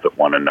and laugh at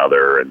one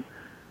another and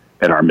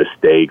our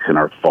mistakes and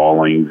our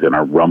fallings and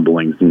our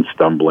rumblings and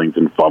stumblings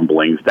and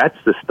fumblings. That's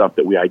the stuff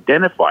that we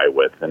identify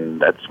with,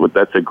 and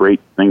that's a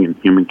great thing in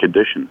human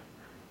condition.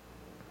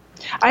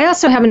 I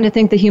also happen to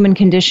think the human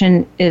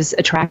condition is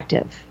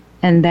attractive,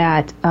 and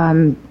that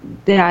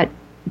that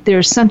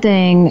there's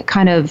something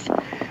kind of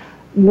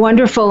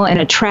wonderful and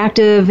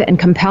attractive and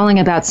compelling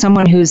about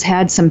someone who's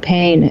had some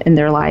pain in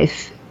their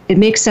life.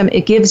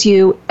 It gives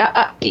you,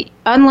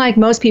 unlike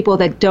most people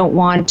that don't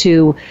want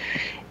to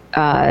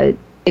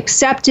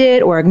accept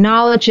it or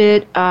acknowledge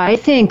it, I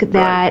think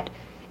that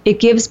it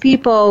gives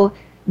people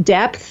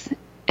depth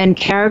and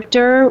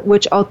character,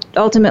 which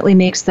ultimately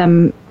makes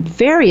them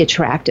very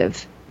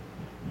attractive.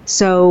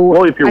 So,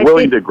 well, if you're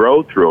willing to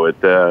grow through it,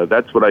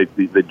 that's what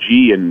the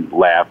G in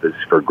laugh is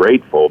for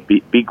grateful.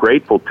 Be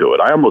grateful to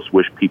it. I almost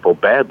wish people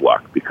bad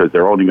luck because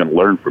they're only going to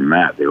learn from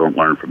that. They don't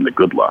learn from the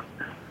good luck.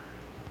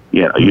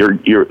 You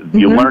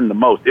learn the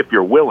most if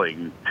you're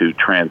willing to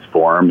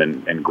transform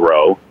and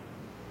grow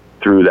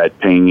through that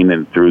pain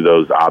and through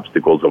those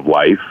obstacles of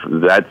life.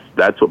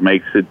 That's what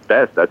makes it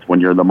best. That's when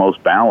you're the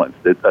most balanced.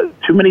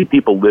 Too many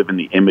people live in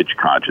the image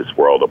conscious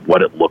world of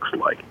what it looks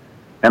like.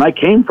 And I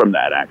came from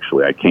that,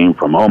 actually. I came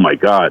from, oh, my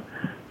God.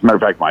 As a matter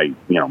of fact, my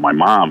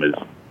mom is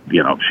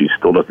she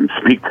still doesn't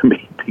speak to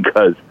me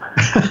because,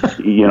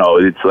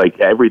 it's like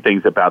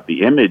everything's about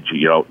the image.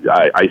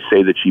 I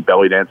say that she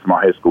belly danced at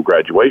my high school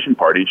graduation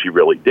party, and she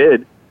really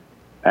did.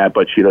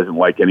 But she doesn't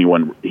like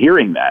anyone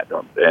hearing that.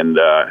 And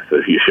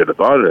so you should have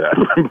thought of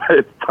that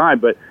at the time.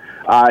 But,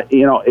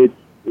 it's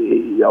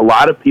a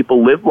lot of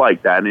people live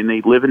like that, and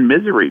they live in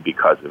misery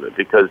because of it.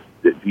 Because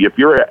if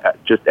you're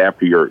just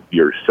after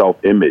your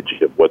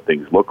self-image of what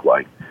things look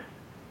like,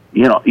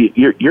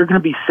 you're going to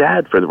be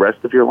sad for the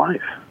rest of your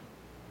life.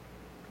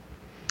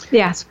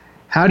 Yes.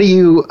 How do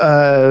you,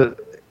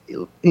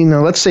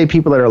 let's say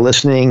people that are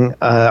listening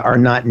are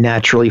not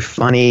naturally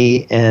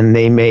funny, and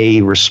they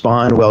may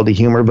respond well to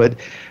humor, but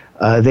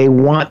they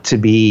want to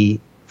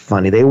be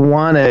funny. They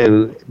want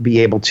to be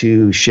able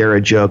to share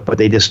a joke, but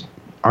they just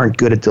aren't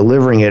good at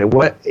delivering it.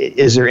 What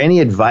is there any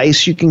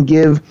advice you can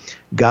give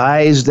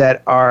guys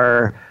that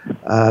are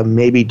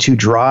maybe too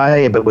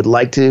dry but would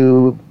like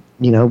to,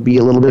 be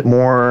a little bit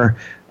more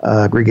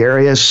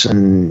gregarious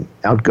and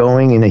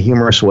outgoing in a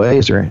humorous way?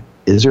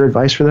 Is there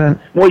advice for that?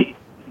 Well,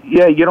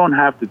 yeah, you don't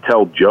have to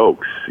tell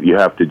jokes. You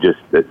have to just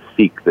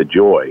seek the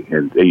joy.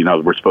 And,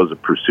 we're supposed to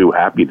pursue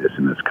happiness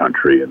in this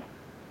country. And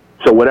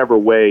so whatever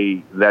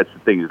way, that's the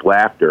thing, is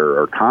laughter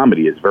or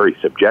comedy is very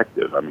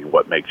subjective. I mean,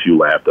 what makes you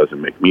laugh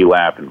doesn't make me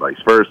laugh, and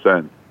vice versa.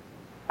 And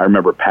I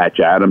remember Patch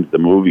Adams, the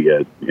movie,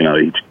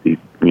 he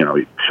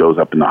shows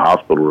up in the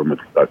hospital room with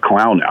a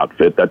clown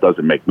outfit. That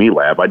doesn't make me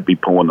laugh. I'd be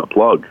pulling the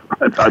plug.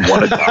 I'd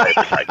want to die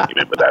if I came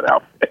in with that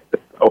outfit.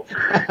 So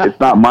it's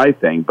not my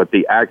thing, but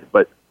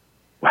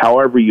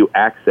however you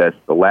access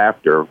the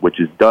laughter, which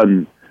is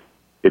done,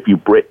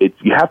 you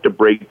have to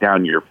break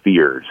down your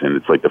fears, and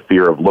it's like the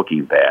fear of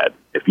looking bad.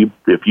 If you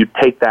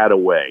take that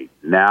away,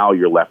 now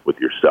you're left with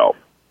yourself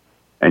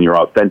and your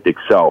authentic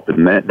self,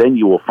 and then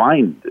you will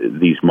find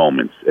these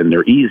moments, and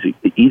they're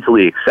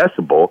easily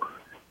accessible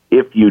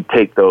if you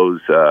take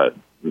those,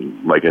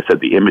 like I said,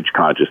 the image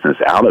consciousness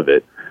out of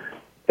it,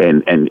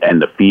 and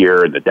the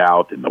fear and the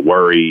doubt and the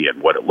worry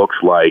and what it looks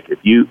like. If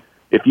you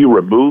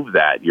remove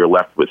that, you're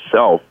left with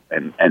self,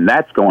 and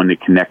that's going to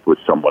connect with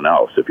someone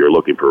else. If you're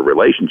looking for a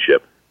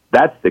relationship,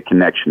 that's the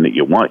connection that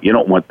you want. You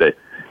don't want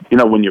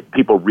when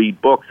people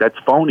read books, that's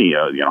phony.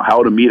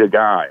 How to meet a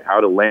guy,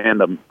 how to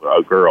land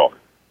a girl,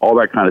 all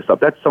that kind of stuff.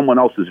 That's someone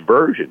else's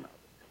version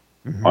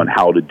on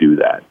how to do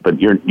that. But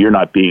you're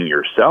not being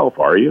yourself,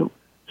 are you?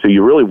 So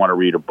you really want to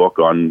read a book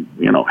on,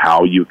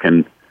 how you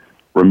can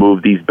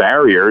remove these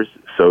barriers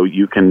so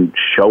you can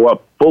show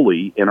up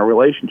fully in a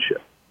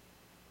relationship.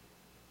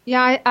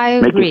 Yeah, I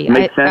agree.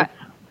 Make sense?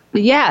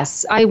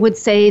 Yes, I would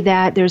say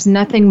that there's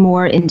nothing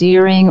more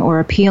endearing or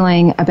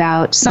appealing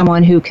about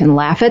someone who can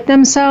laugh at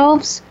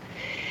themselves.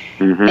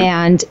 Mm-hmm.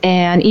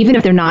 And even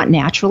if they're not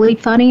naturally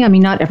funny, I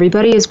mean, not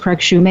everybody is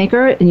Craig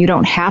Shoemaker, and you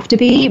don't have to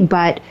be,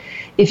 but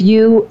if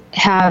you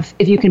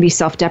can be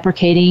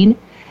self-deprecating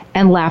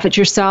and laugh at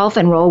yourself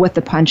and roll with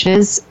the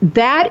punches,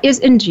 that is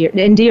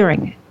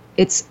endearing.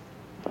 It's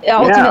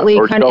ultimately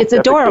it's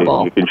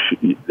adorable. You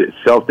can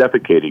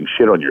self-defecating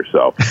shit on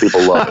yourself.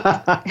 People love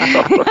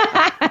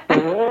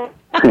it.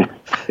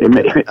 It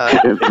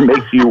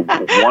makes you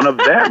one of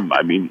them.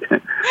 I mean,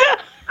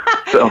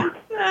 so.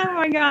 Oh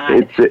my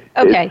God!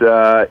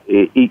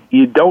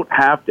 You don't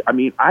have to. I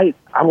mean, I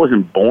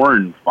wasn't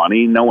born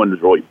funny. No one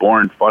is really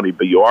born funny,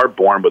 but you are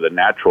born with a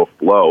natural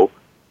flow,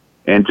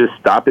 and just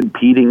stop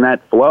impeding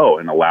that flow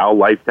and allow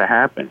life to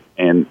happen,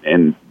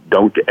 and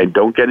don't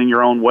get in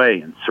your own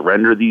way, and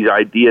surrender these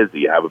ideas that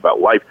you have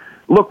about life.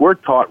 Look, we're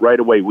taught right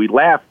away.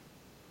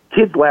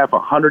 Kids laugh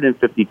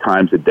 150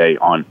 times a day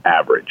on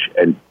average,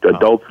 and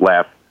adults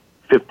laugh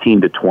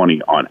 15 to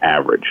 20 on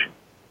average.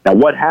 Now,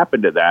 what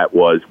happened to that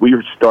was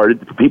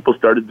people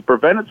started to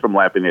prevent us from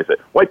laughing. They said,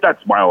 wipe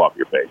that smile off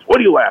your face. What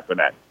are you laughing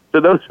at?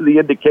 So those are the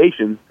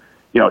indications,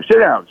 sit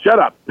down, shut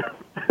up,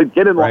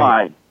 get in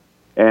line.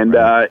 And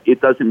it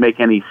doesn't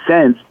make any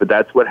sense, but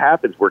that's what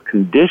happens. We're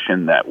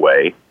conditioned that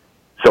way.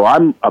 So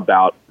I'm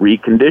about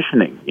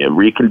reconditioning,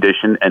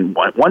 recondition. And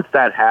once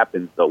that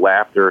happens, the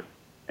laughter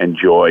and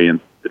joy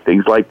and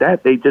things like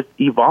that, they just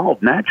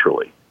evolve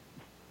naturally.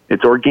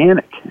 It's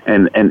organic.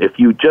 And if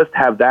you just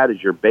have that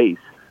as your base,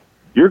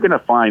 you're going to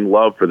find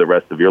love for the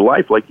rest of your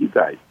life like you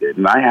guys did,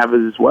 and I have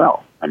it as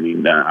well. I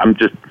mean, I'm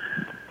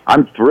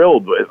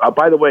thrilled.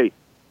 By the way,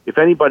 if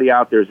anybody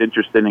out there is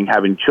interested in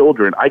having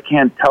children, I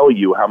can't tell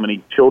you how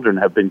many children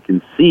have been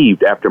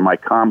conceived after my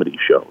comedy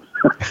shows.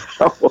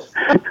 So,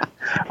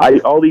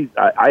 I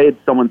had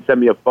someone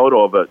send me a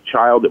photo of a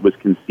child that was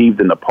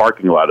conceived in the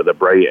parking lot of the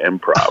Brea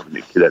Improv, and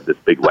the kid had this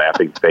big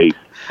laughing face.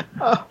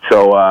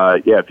 So,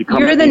 if you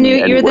come, you're the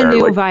new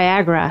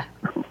Viagra.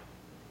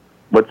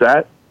 What's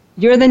that?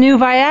 You're the new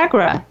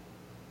Viagra.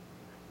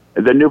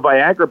 The new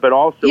Viagra, but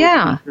also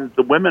it loosens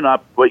the women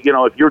up. But,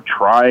 if you're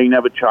trying to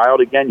have a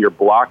child again, you're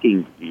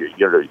blocking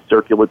your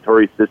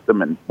circulatory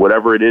system and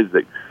whatever it is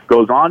that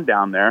goes on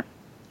down there.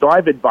 So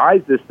I've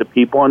advised this to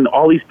people, and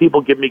all these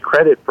people give me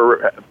credit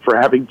for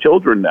having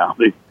children now.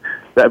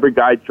 Every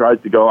guy tries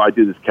to go, I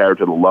do this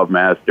character, the Love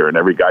Master, and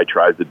every guy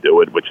tries to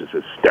do it, which is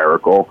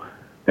hysterical.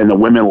 and the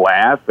women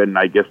laugh, and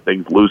I guess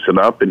things loosen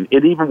up. And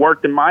it even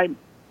worked in my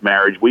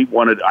marriage.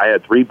 I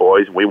had 3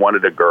 boys, and we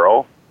wanted a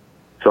girl.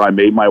 So I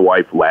made my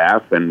wife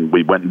laugh, and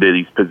we went into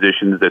these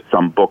positions that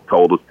some book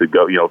told us to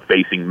go,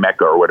 facing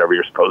Mecca or whatever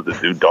you're supposed to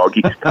do,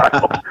 doggy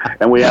style.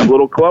 And we have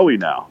little Chloe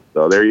now.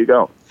 So there you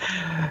go.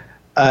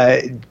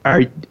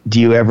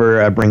 Do you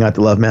ever bring out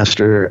the Love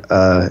Master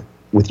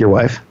with your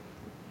wife?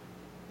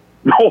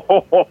 No,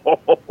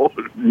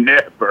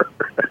 never.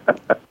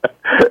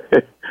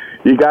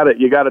 You got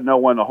to know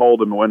when to hold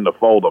them and when to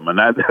fold them, and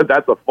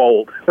that's a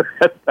fold.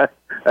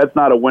 That's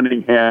not a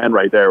winning hand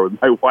right there.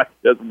 My wife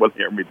doesn't want to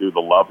hear me do the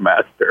Love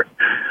Master.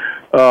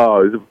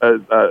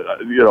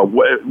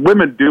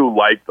 Women do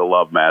like the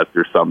Love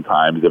Master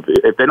sometimes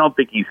if they don't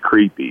think he's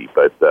creepy,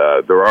 but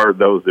there are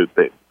those who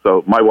think.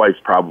 So my wife's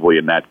probably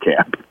in that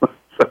camp.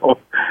 So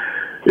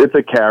it's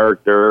a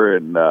character,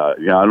 and I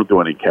don't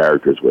do any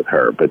characters with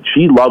her, but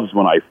she loves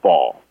when I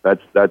fall.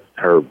 That's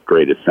her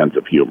greatest sense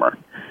of humor.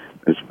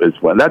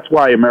 That's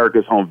why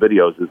America's Home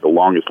Videos is the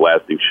longest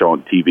lasting show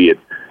on TV.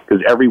 It's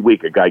because every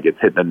week a guy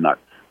gets hit in the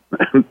nuts.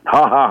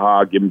 Ha ha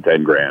ha! Give him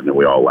 $10,000, and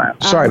we all laugh.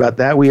 Sorry about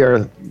that.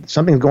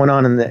 Something's going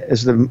on in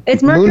it's moon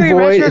Mercury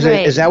void.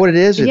 retrograde. Is that what it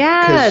is?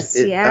 Yes.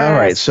 All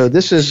right. So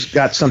this has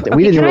got something.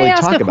 We didn't really talk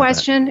about. Can I ask a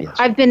question? Yes.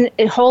 I've been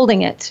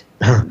holding it,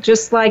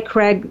 just like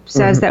Craig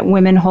says that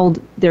women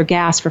hold their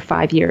gas for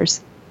 5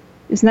 years.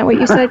 Isn't that what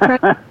you said, Craig?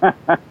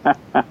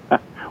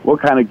 What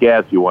kind of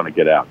gas you want to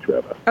get out,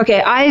 Trevor?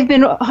 Okay, I've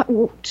been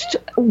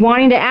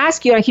wanting to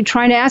ask you, I keep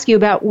trying to ask you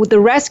about the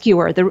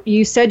rescuer.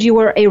 You said you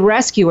were a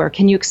rescuer.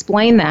 Can you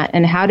explain that?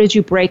 And how did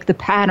you break the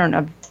pattern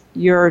of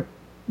your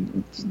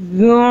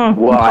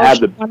I have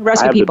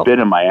the bit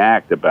in my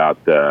act about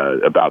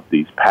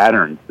these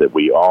patterns that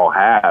we all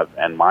have.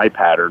 And my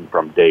pattern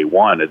from day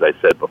one, as I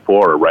said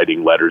before,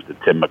 writing letters to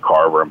Tim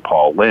McCarver and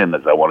Paul Lynde,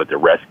 as I wanted to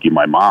rescue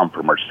my mom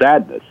from her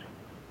sadness.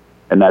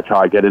 And that's how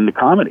I get into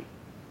comedy.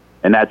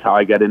 And that's how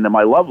I got into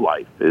my love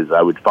life, is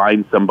I would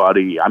find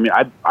somebody. I mean,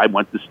 I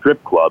went to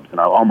strip clubs, and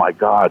oh my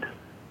God,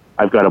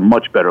 I've got a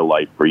much better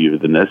life for you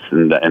than this,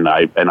 and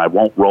I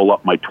won't roll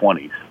up my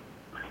 20s.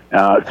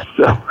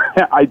 So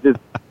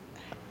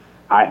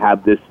I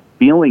have this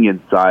feeling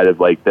inside of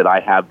like that I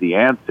have the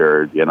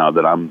answer,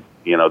 that I'm,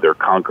 their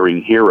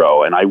conquering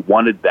hero, and I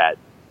wanted that.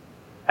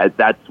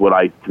 That's what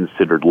I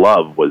considered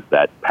love, was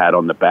that pat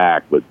on the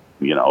back with,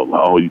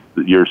 oh,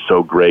 you're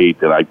so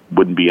great, and I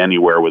wouldn't be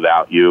anywhere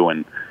without you,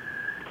 and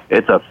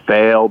it's a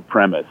failed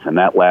premise, and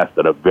that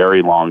lasted a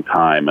very long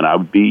time. And I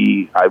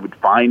would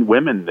find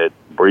women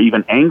or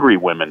even angry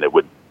women that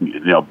would,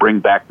 bring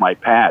back my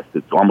past.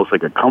 It's almost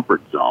like a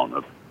comfort zone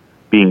of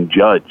being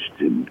judged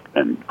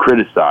and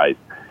criticized.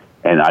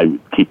 And I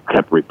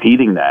kept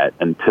repeating that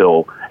and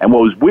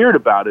what was weird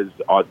about it is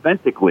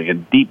authentically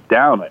and deep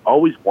down, I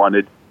always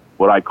wanted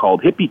what I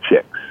called hippie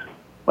chicks,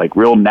 like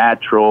real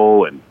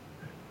natural and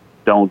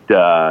don't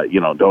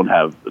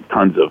have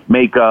tons of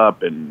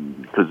makeup, and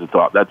because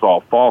that's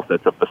all false.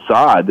 That's a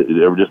facade.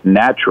 They're just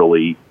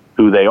naturally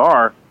who they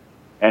are.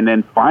 And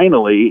then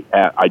finally,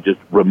 I just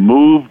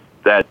removed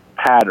that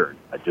pattern.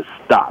 I just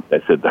stopped.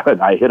 I said,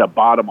 I hit a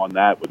bottom on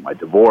that with my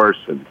divorce,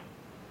 and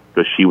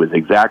because she was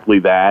exactly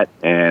that.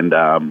 And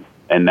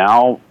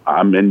now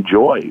I'm in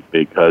joy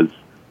because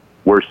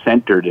we're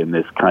centered in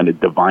this kind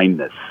of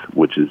divineness,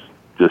 which is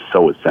just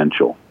so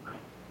essential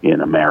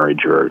in a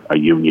marriage or a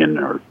union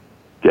or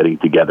getting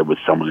together with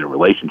someone in a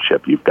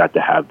relationship. You've got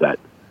to have that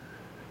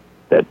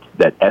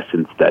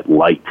essence, that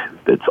light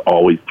that's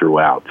always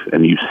throughout,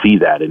 and you see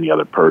that in the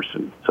other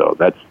person. So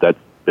that's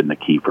been the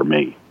key for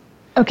me.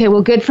 Okay,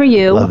 well, good for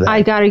you.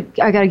 I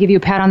gotta give you a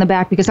pat on the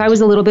back because I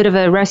was a little bit of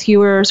a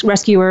rescuer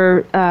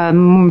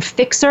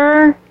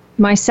fixer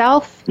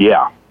myself.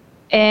 Yeah.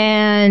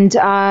 And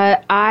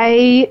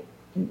I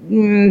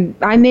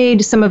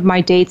made some of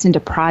my dates into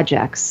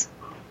projects.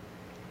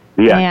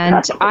 Yeah, and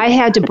exactly. I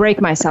had to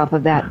break myself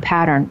of that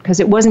pattern because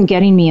it wasn't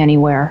getting me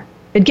anywhere.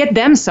 It'd get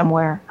them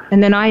somewhere.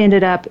 And then I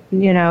ended up,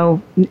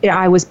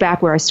 I was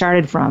back where I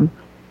started from.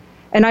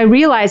 And I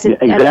realized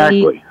that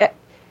exactly.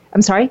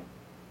 I'm sorry?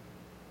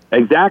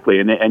 Exactly.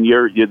 And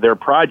their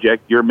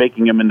project, you're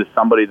making them into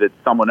somebody that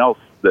someone else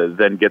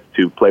then gets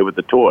to play with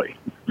the toy.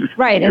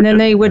 Right. And then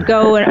they would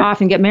go off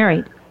and get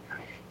married.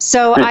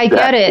 So exactly.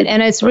 I get it,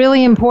 and it's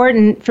really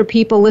important for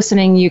people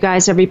listening, you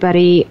guys,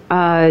 everybody,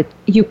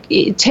 you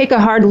take a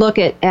hard look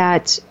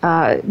at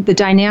the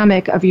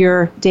dynamic of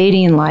your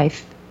dating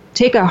life.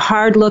 Take a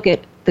hard look at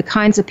the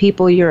kinds of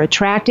people you're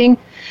attracting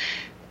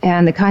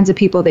and the kinds of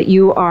people that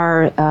you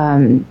are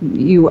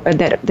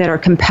that are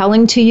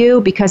compelling to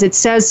you, because it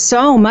says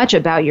so much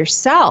about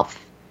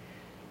yourself.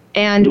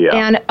 And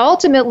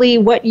ultimately,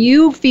 what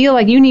you feel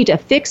like you need to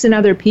fix in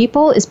other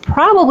people is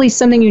probably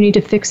something you need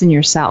to fix in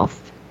yourself.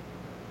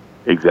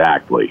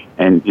 Exactly.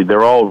 And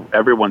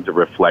everyone's a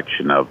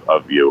reflection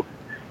of you.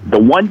 The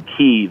one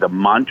key, the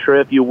mantra,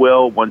 if you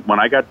will, when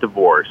I got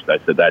divorced, I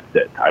said, that's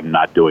it. I'm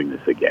not doing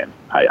this again.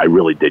 I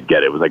really did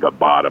get it. It was like a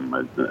bottom,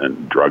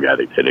 and drug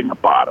addicts hitting a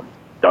bottom.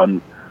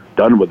 Done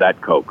with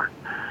that coke.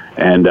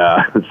 And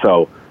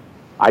so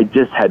I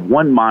just had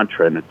one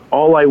mantra, and it's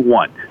all I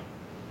want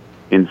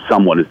in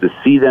someone is to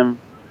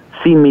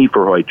see me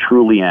for who I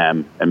truly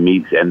am,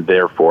 and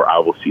therefore I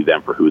will see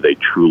them for who they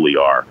truly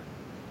are.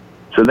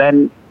 So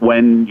then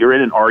when you're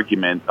in an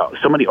argument,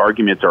 so many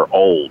arguments are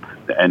old,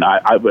 and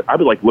I would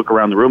like look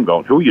around the room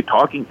going, who are you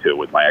talking to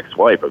with my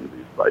ex-wife?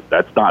 I'm like,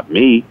 that's not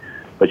me,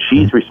 but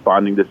she's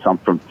responding to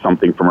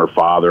something from her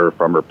father,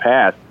 from her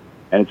past,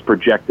 and it's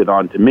projected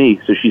onto me.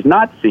 So she's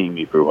not seeing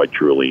me for who I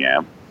truly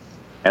am,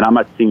 and I'm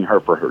not seeing her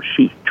for who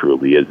she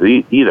truly is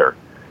either.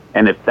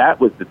 And if that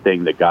was the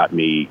thing that got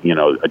me,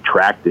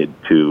 attracted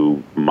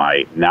to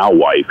my now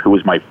wife, who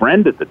was my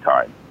friend at the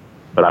time,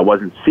 but I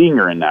wasn't seeing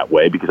her in that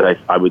way because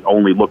I would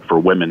only look for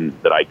women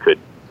that I could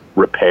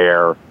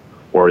repair,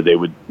 or they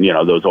would,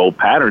 those old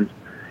patterns.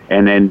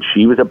 And then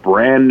she was a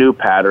brand new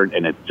pattern,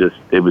 and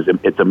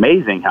it's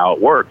amazing how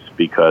it works,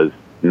 because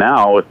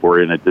now if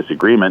we're in a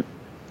disagreement,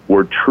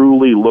 we're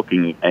truly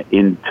looking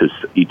into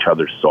each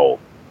other's soul.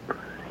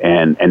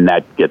 And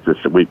that gets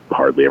us, we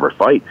hardly ever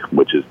fight,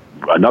 which is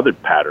another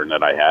pattern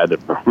that I had.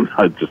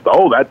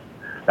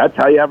 That's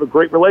how you have a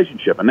great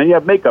relationship. And then you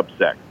have makeup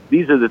sex.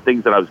 These are the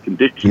things that I was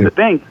conditioned to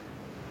think,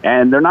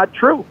 and they're not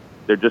true.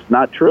 They're just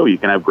not true. You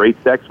can have great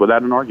sex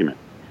without an argument.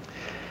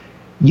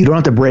 You don't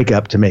have to break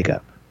up to make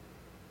up.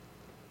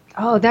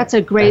 Oh, that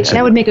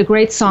would make a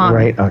great song.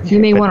 Right. Okay. You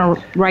may want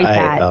to write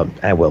that.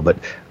 I will, but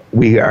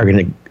we are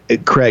going to,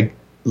 Craig,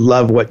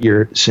 love what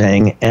you're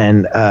saying.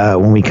 And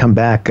when we come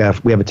back,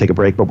 we have to take a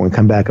break, but when we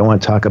come back, I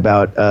want to talk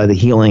about the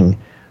healing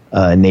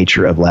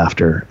nature of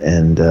laughter.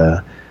 And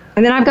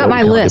then I've got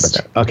my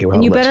list. Okay,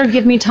 and you better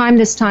give me time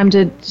this time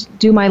to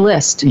do my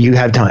list. You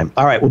have time.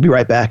 All right, we'll be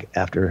right back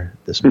after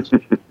this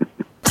message.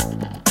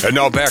 And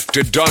now back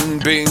to Done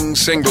Being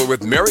Single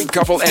with married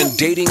couple and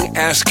dating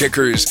ass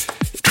kickers,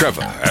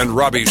 Trevor and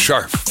Robbie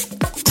Sharf.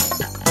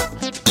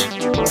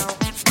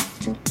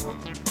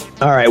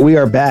 All right, we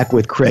are back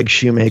with Craig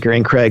Shoemaker.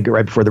 And Craig,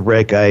 right before the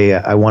break,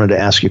 I wanted to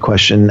ask you a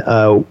question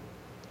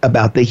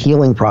about the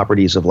healing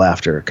properties of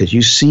laughter, because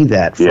you see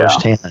that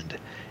firsthand.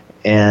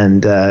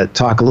 And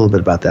talk a little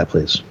bit about that,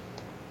 please.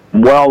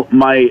 Well,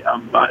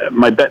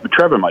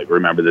 Trevor might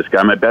remember this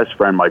guy. My best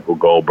friend, Michael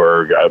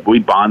Goldberg, we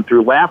bond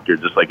through laughter,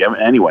 just like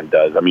anyone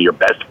does. I mean, you're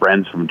best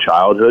friends from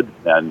childhood,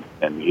 and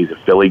he's a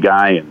Philly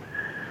guy, and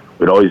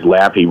we'd always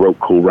laugh. He wrote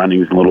Cool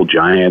Runnings and Little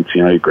Giants.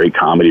 He's a great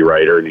comedy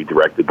writer, and he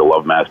directed the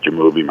Love Master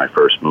movie, my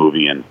first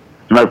movie. And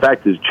as a matter of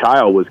fact, his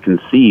child was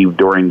conceived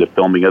during the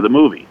filming of the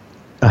movie.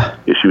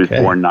 She was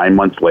born 9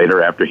 months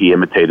later after he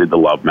imitated the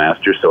Love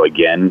Master. So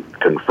again,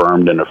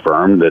 confirmed and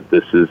affirmed that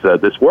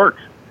this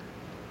works.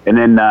 And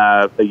then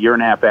a year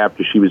and a half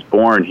after she was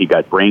born, he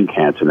got brain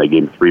cancer, and they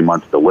gave him 3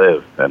 months to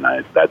live. And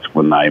that's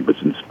when I was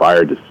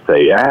inspired to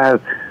say,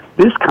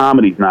 this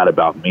comedy's not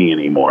about me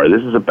anymore.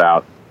 This is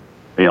about,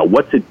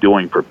 what's it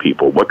doing for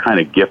people? What kind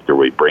of gift are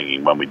we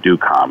bringing when we do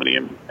comedy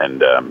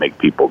and make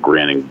people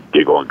grin and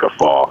giggle and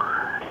guffaw?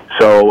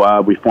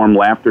 So we formed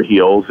Laughter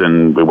Heals,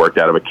 and we worked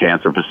out of a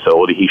cancer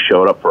facility. He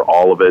showed up for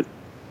all of it.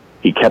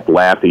 He kept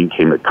laughing,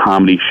 came to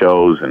comedy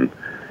shows, and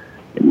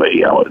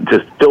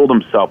just filled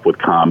himself with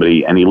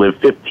comedy. And he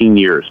lived 15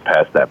 years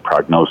past that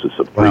prognosis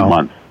of 3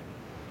 months.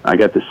 I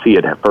got to see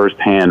it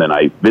firsthand, and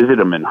I visited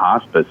him in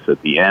hospice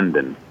at the end,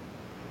 and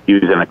he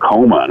was in a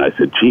coma. And I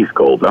said, geez,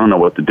 Gold, I don't know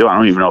what to do. I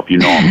don't even know if you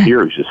know I'm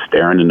here. He was just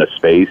staring into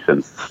space.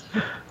 And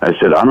I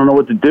said, I don't know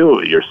what to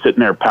do. You're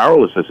sitting there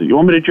powerless. I said, you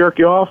want me to jerk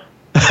you off?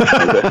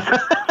 I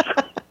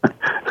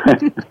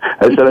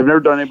said, I've never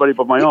done anybody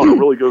but my own. I'm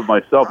really good with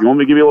myself. You want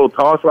me to give you a little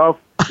toss-off?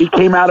 He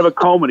came out of a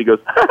coma, and he goes,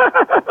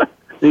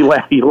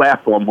 he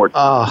laughed one more time.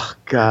 Oh,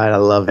 God, I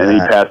love that.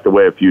 And he passed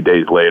away a few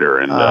days later.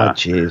 And,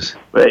 jeez.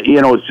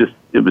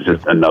 It was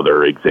just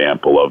another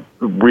example of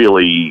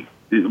really,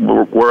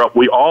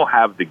 we all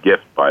have the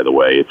gift, by the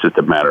way. It's just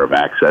a matter of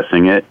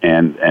accessing it.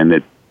 And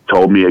it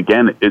told me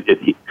again,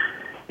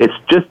 it's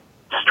just,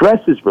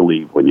 stress is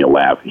relieved when you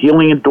laugh.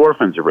 Healing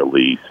endorphins are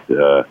released.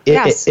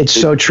 It's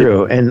so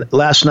true. And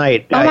last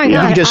night, you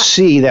could just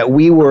see that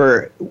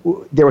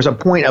there was a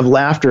point of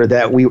laughter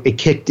that it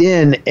kicked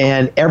in,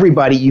 and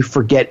everybody, you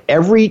forget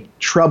every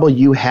trouble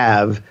you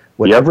have,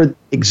 whatever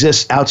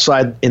exists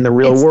outside in the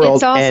real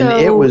world.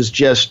 And it was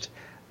just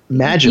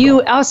magical.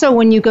 You also,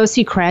 when you go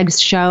see Craig's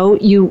show,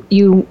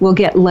 you will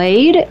get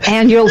laid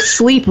and you'll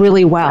sleep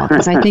really well,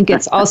 because I think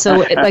it's also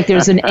like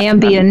there's an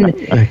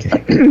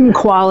ambient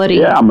quality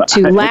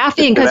to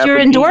laughing, because you're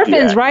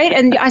endorphins, right?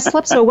 And I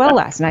slept so well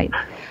last night.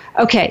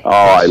 Okay. Oh,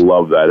 I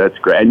love that. That's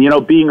great.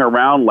 And, being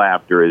around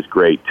laughter is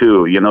great,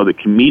 too. The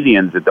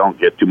comedians that don't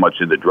get too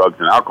much into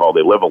drugs and alcohol,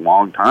 they live a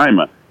long time.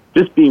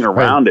 Just being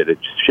around it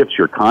shifts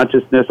your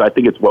consciousness. I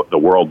think it's what the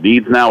world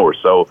needs now. We're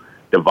so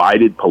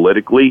divided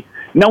politically.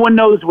 No one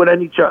knows what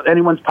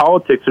anyone's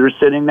politics are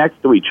sitting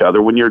next to each other.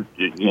 When you're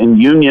in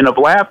union of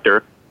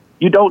laughter,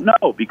 you don't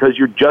know, because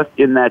you're just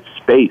in that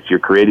space. You're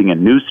creating a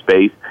new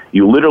space.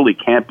 You literally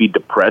can't be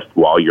depressed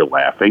while you're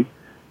laughing.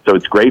 So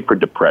it's great for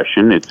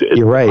depression.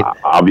 You're right.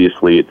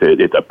 Obviously,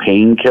 it's a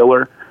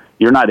painkiller.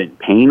 You're not in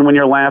pain when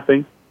you're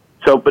laughing.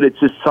 So, but it's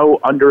just so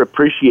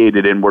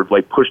underappreciated, and we're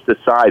like pushed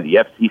aside. The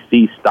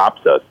FCC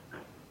stops us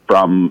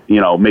from,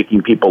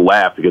 making people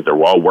laugh because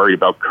they're all worried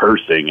about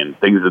cursing and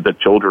things that the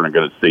children are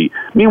going to see.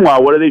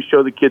 Meanwhile, what do they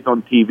show the kids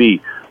on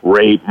TV?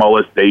 Rape,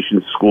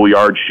 molestation,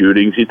 schoolyard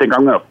shootings. You think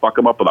I'm going to fuck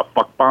them up with a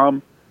fuck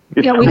bomb?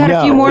 Yeah, we got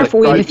a few more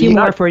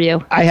for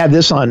you. I have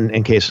this on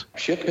in case.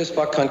 Shit, piss,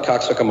 fuck, cunt,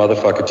 cocksucker,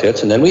 motherfucker,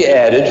 tits, and then we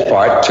added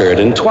fart, turd,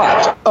 and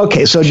twat.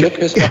 Okay, so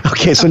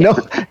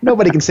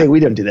nobody can say we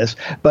don't do this,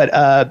 but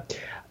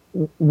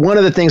one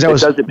of the things I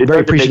was very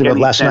appreciative of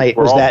last night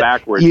was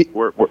that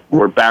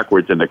we're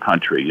backwards in the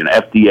country.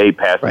 FDA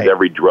passes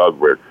every drug.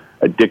 We're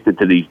addicted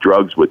to these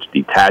drugs, which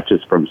detach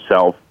us from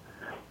self,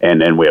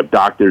 and then we have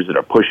doctors that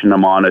are pushing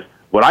them on us.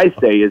 What I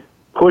say is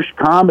push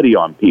comedy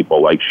on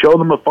people. Like, show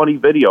them a funny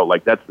video.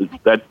 Like, that's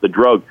the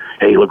drug.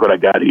 Hey, look what I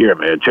got here,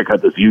 man. Check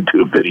out this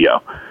YouTube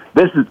video.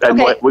 This is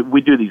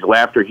we do these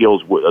Laughter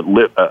Heals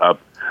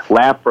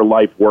Laugh for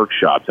Life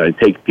workshops. I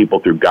take people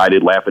through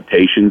guided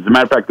laughitations. As a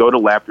matter of fact, go to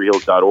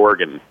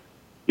laughterheals.org and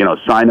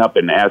sign up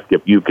and ask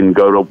if you can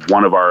go to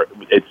one of our.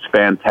 It's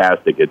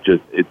fantastic.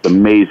 It's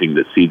amazing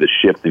to see the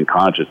shift in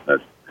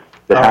consciousness.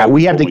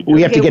 We have to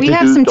get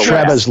to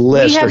Treva's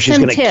list, or she's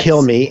going to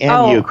kill me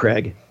and you,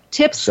 Craig.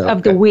 Tips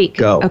of the week.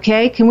 Go.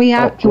 Okay, can we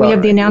have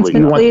the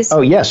announcement, please?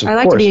 Oh yes, of course.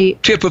 I'd like to be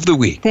tip of the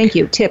week. Thank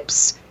you.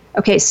 Tips.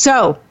 Okay,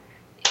 so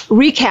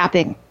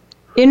recapping,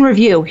 in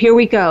review. Here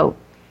we go.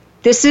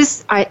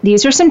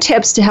 These are some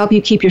tips to help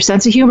you keep your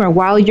sense of humor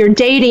while you're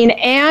dating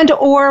and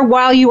or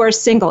while you are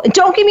single. And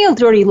don't give me a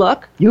dirty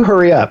look. You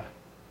hurry up.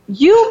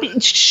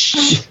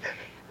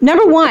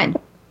 Number one,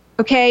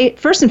 okay,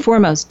 first and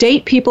foremost,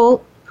 date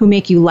people who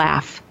make you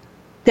laugh.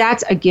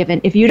 That's a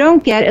given. If you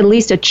don't get at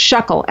least a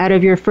chuckle out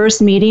of your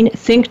first meeting,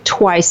 think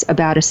twice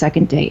about a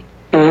second date.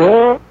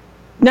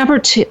 Number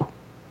two.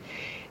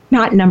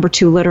 Not number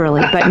two,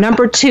 literally, but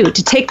number two,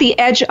 to take the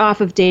edge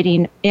off of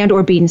dating and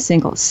or being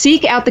single.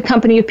 Seek out the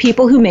company of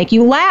people who make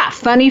you laugh,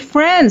 funny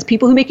friends,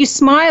 people who make you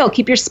smile,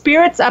 keep your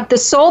spirits up. The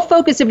sole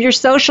focus of your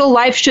social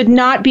life should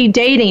not be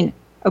dating,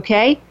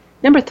 okay?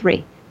 Number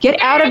three, get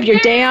out of your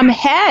damn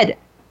head.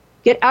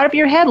 Get out of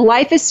your head.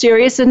 Life is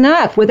serious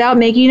enough without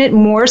making it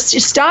more.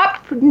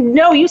 Stop.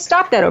 No, you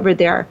stop that over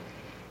there.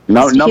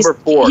 No, number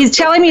four. He's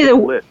telling me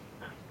the...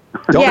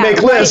 Don't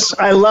make lists.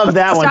 I love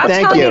that one. Thank you.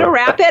 Stop telling me to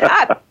wrap it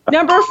up.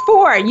 Number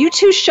four, you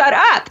two shut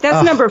up.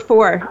 That's number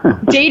four.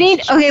 Dating,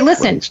 okay,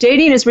 listen,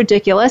 dating is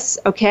ridiculous,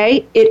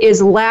 okay? It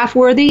is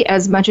laugh-worthy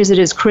as much as it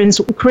is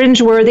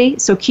cringe-worthy,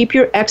 so keep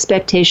your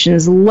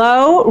expectations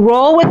low,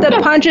 roll with the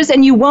punches,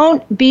 and you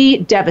won't be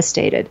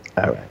devastated.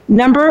 All right.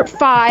 Number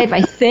five,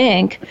 I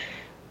think,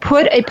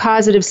 put a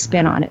positive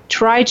spin on it.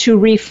 Try to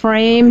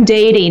reframe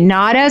dating,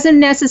 not as a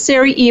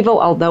necessary evil,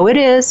 although it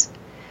is,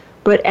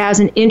 but as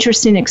an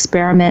interesting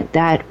experiment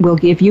that will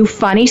give you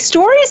funny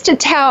stories to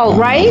tell,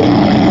 right?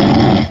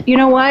 You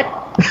know what?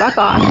 Fuck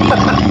off.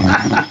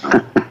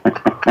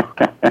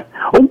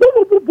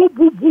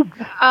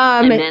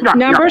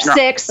 Number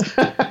six,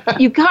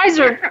 you guys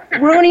are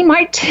ruining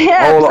my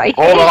tips.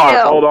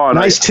 Hold on.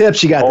 Nice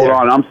tips you got there.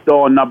 Hold on, I'm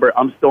still on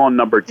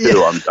number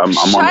two. I'm on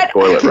the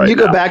toilet right now. You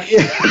go back.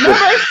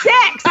 Number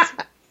six.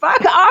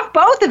 Fuck off,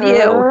 both of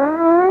you.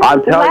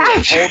 I'm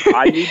telling you,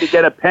 I need to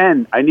get a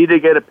pen.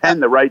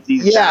 To write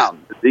these down.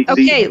 These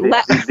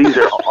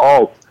are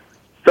all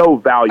so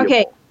valuable.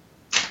 Okay.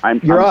 I'm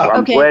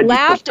glad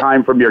you took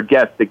time from your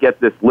guests to get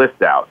this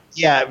list out.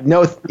 Yeah.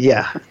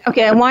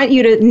 Okay, I want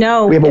you to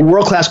know. We have a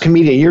world-class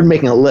comedian. You're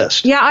making a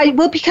list. Yeah,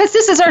 because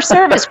this is our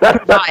service we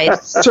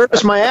provide.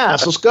 Service my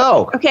ass. Let's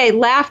go. Okay,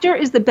 laughter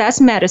is the best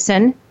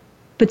medicine,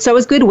 but so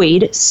is good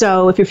weed.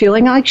 So if you're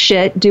feeling like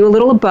shit, do a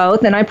little of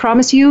both, and I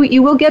promise you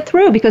will get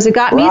through, because it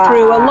got me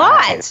through a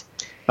lot.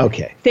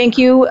 Okay. Thank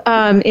you,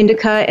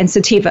 Indica and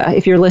Sativa,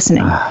 if you're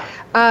listening.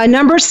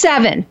 Number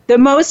 7, the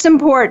most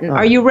important.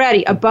 Are you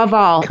ready? Above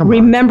all,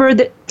 remember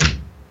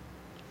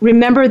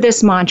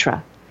this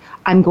mantra.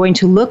 I'm going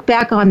to look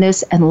back on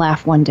this and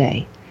laugh one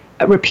day.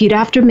 Repeat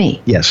after me.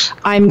 Yes.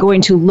 I'm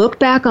going to look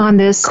back on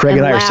this Craig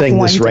and I are saying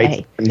this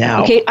right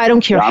now. Okay, I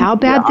don't care how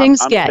bad things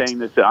get.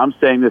 I'm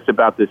saying this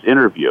about this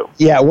interview.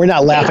 Yeah, we're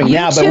not laughing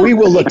now, but we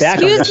will look back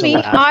on this. Excuse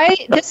me,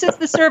 this is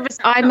the service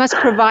I must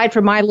provide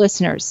for my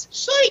listeners.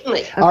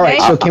 Certainly. Okay? All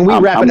right, so can we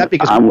wrap it up?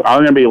 Because I'm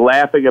going to be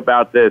laughing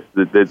about this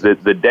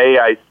the day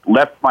I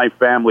left my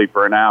family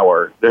for an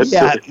hour.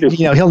 Yeah,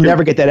 he'll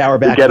never get that hour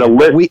back.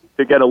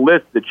 To get a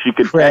list that she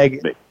could Craig,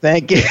 text me.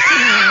 Thank you.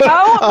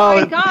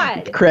 Oh my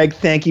God. Craig,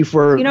 thank you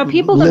for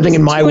people living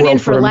in my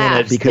world for a laughs.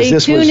 minute, because they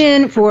tune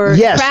in for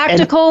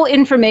practical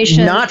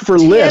information, not for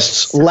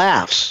lists,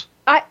 laughs.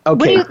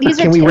 Okay,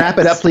 can we wrap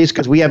it up, please?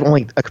 Because we have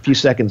only a few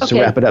seconds to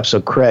wrap it up.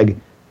 So, Craig,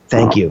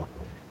 thank you.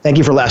 Thank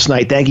you for last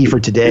night. Thank you for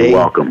today. You're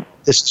welcome.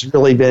 This has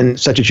really been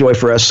such a joy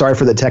for us. Sorry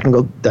for the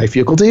technical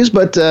difficulties,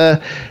 but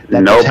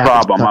no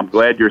problem. I'm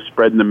glad you're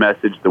spreading the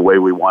message the way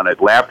we want it.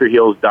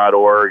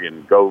 Laughterheals.org,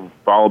 and go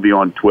follow me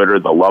on Twitter,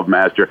 The Love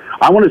Master.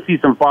 I want to see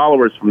some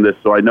followers from this,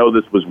 so I know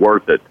this was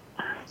worth it.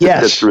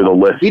 Yes, to get through the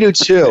list. We do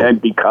too.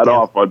 And be cut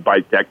off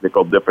by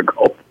technical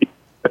difficulties.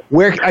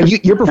 Where are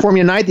you're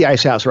performing tonight at the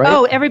Ice House, right?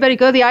 Oh, everybody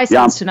go to the Ice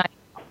House tonight.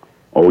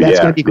 Oh, That's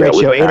going to be a great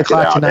show. 8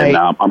 o'clock tonight.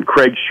 And, I'm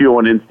Craig Shoe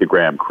on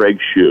Instagram. Craig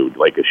Shoe,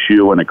 like a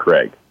shoe and a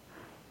Craig.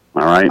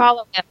 All right?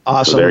 Follow him.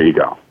 Awesome. So there you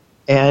go.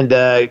 And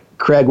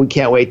Craig, we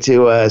can't wait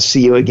to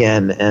see you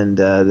again. And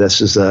this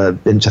has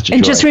been such a joy.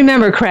 And just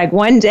remember, Craig,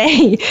 one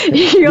day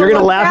you're going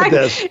to laugh at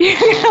this. You're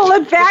going to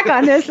look back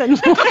on this and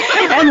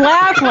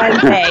laugh one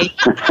day.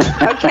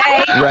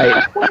 Okay?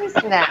 Right. Who's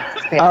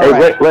next? Hey,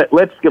 right.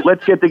 Let's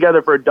get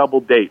together for a double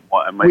date.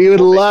 We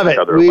would love it.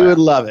 We would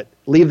love it.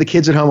 Leave the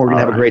kids at home. We're going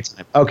to have a great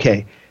time.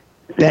 Okay.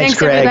 Thanks,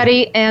 Craig.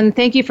 Everybody, and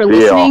thank you for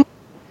listening.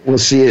 We'll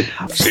see you.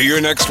 See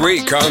you next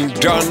week on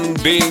Done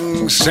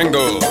Being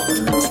Single.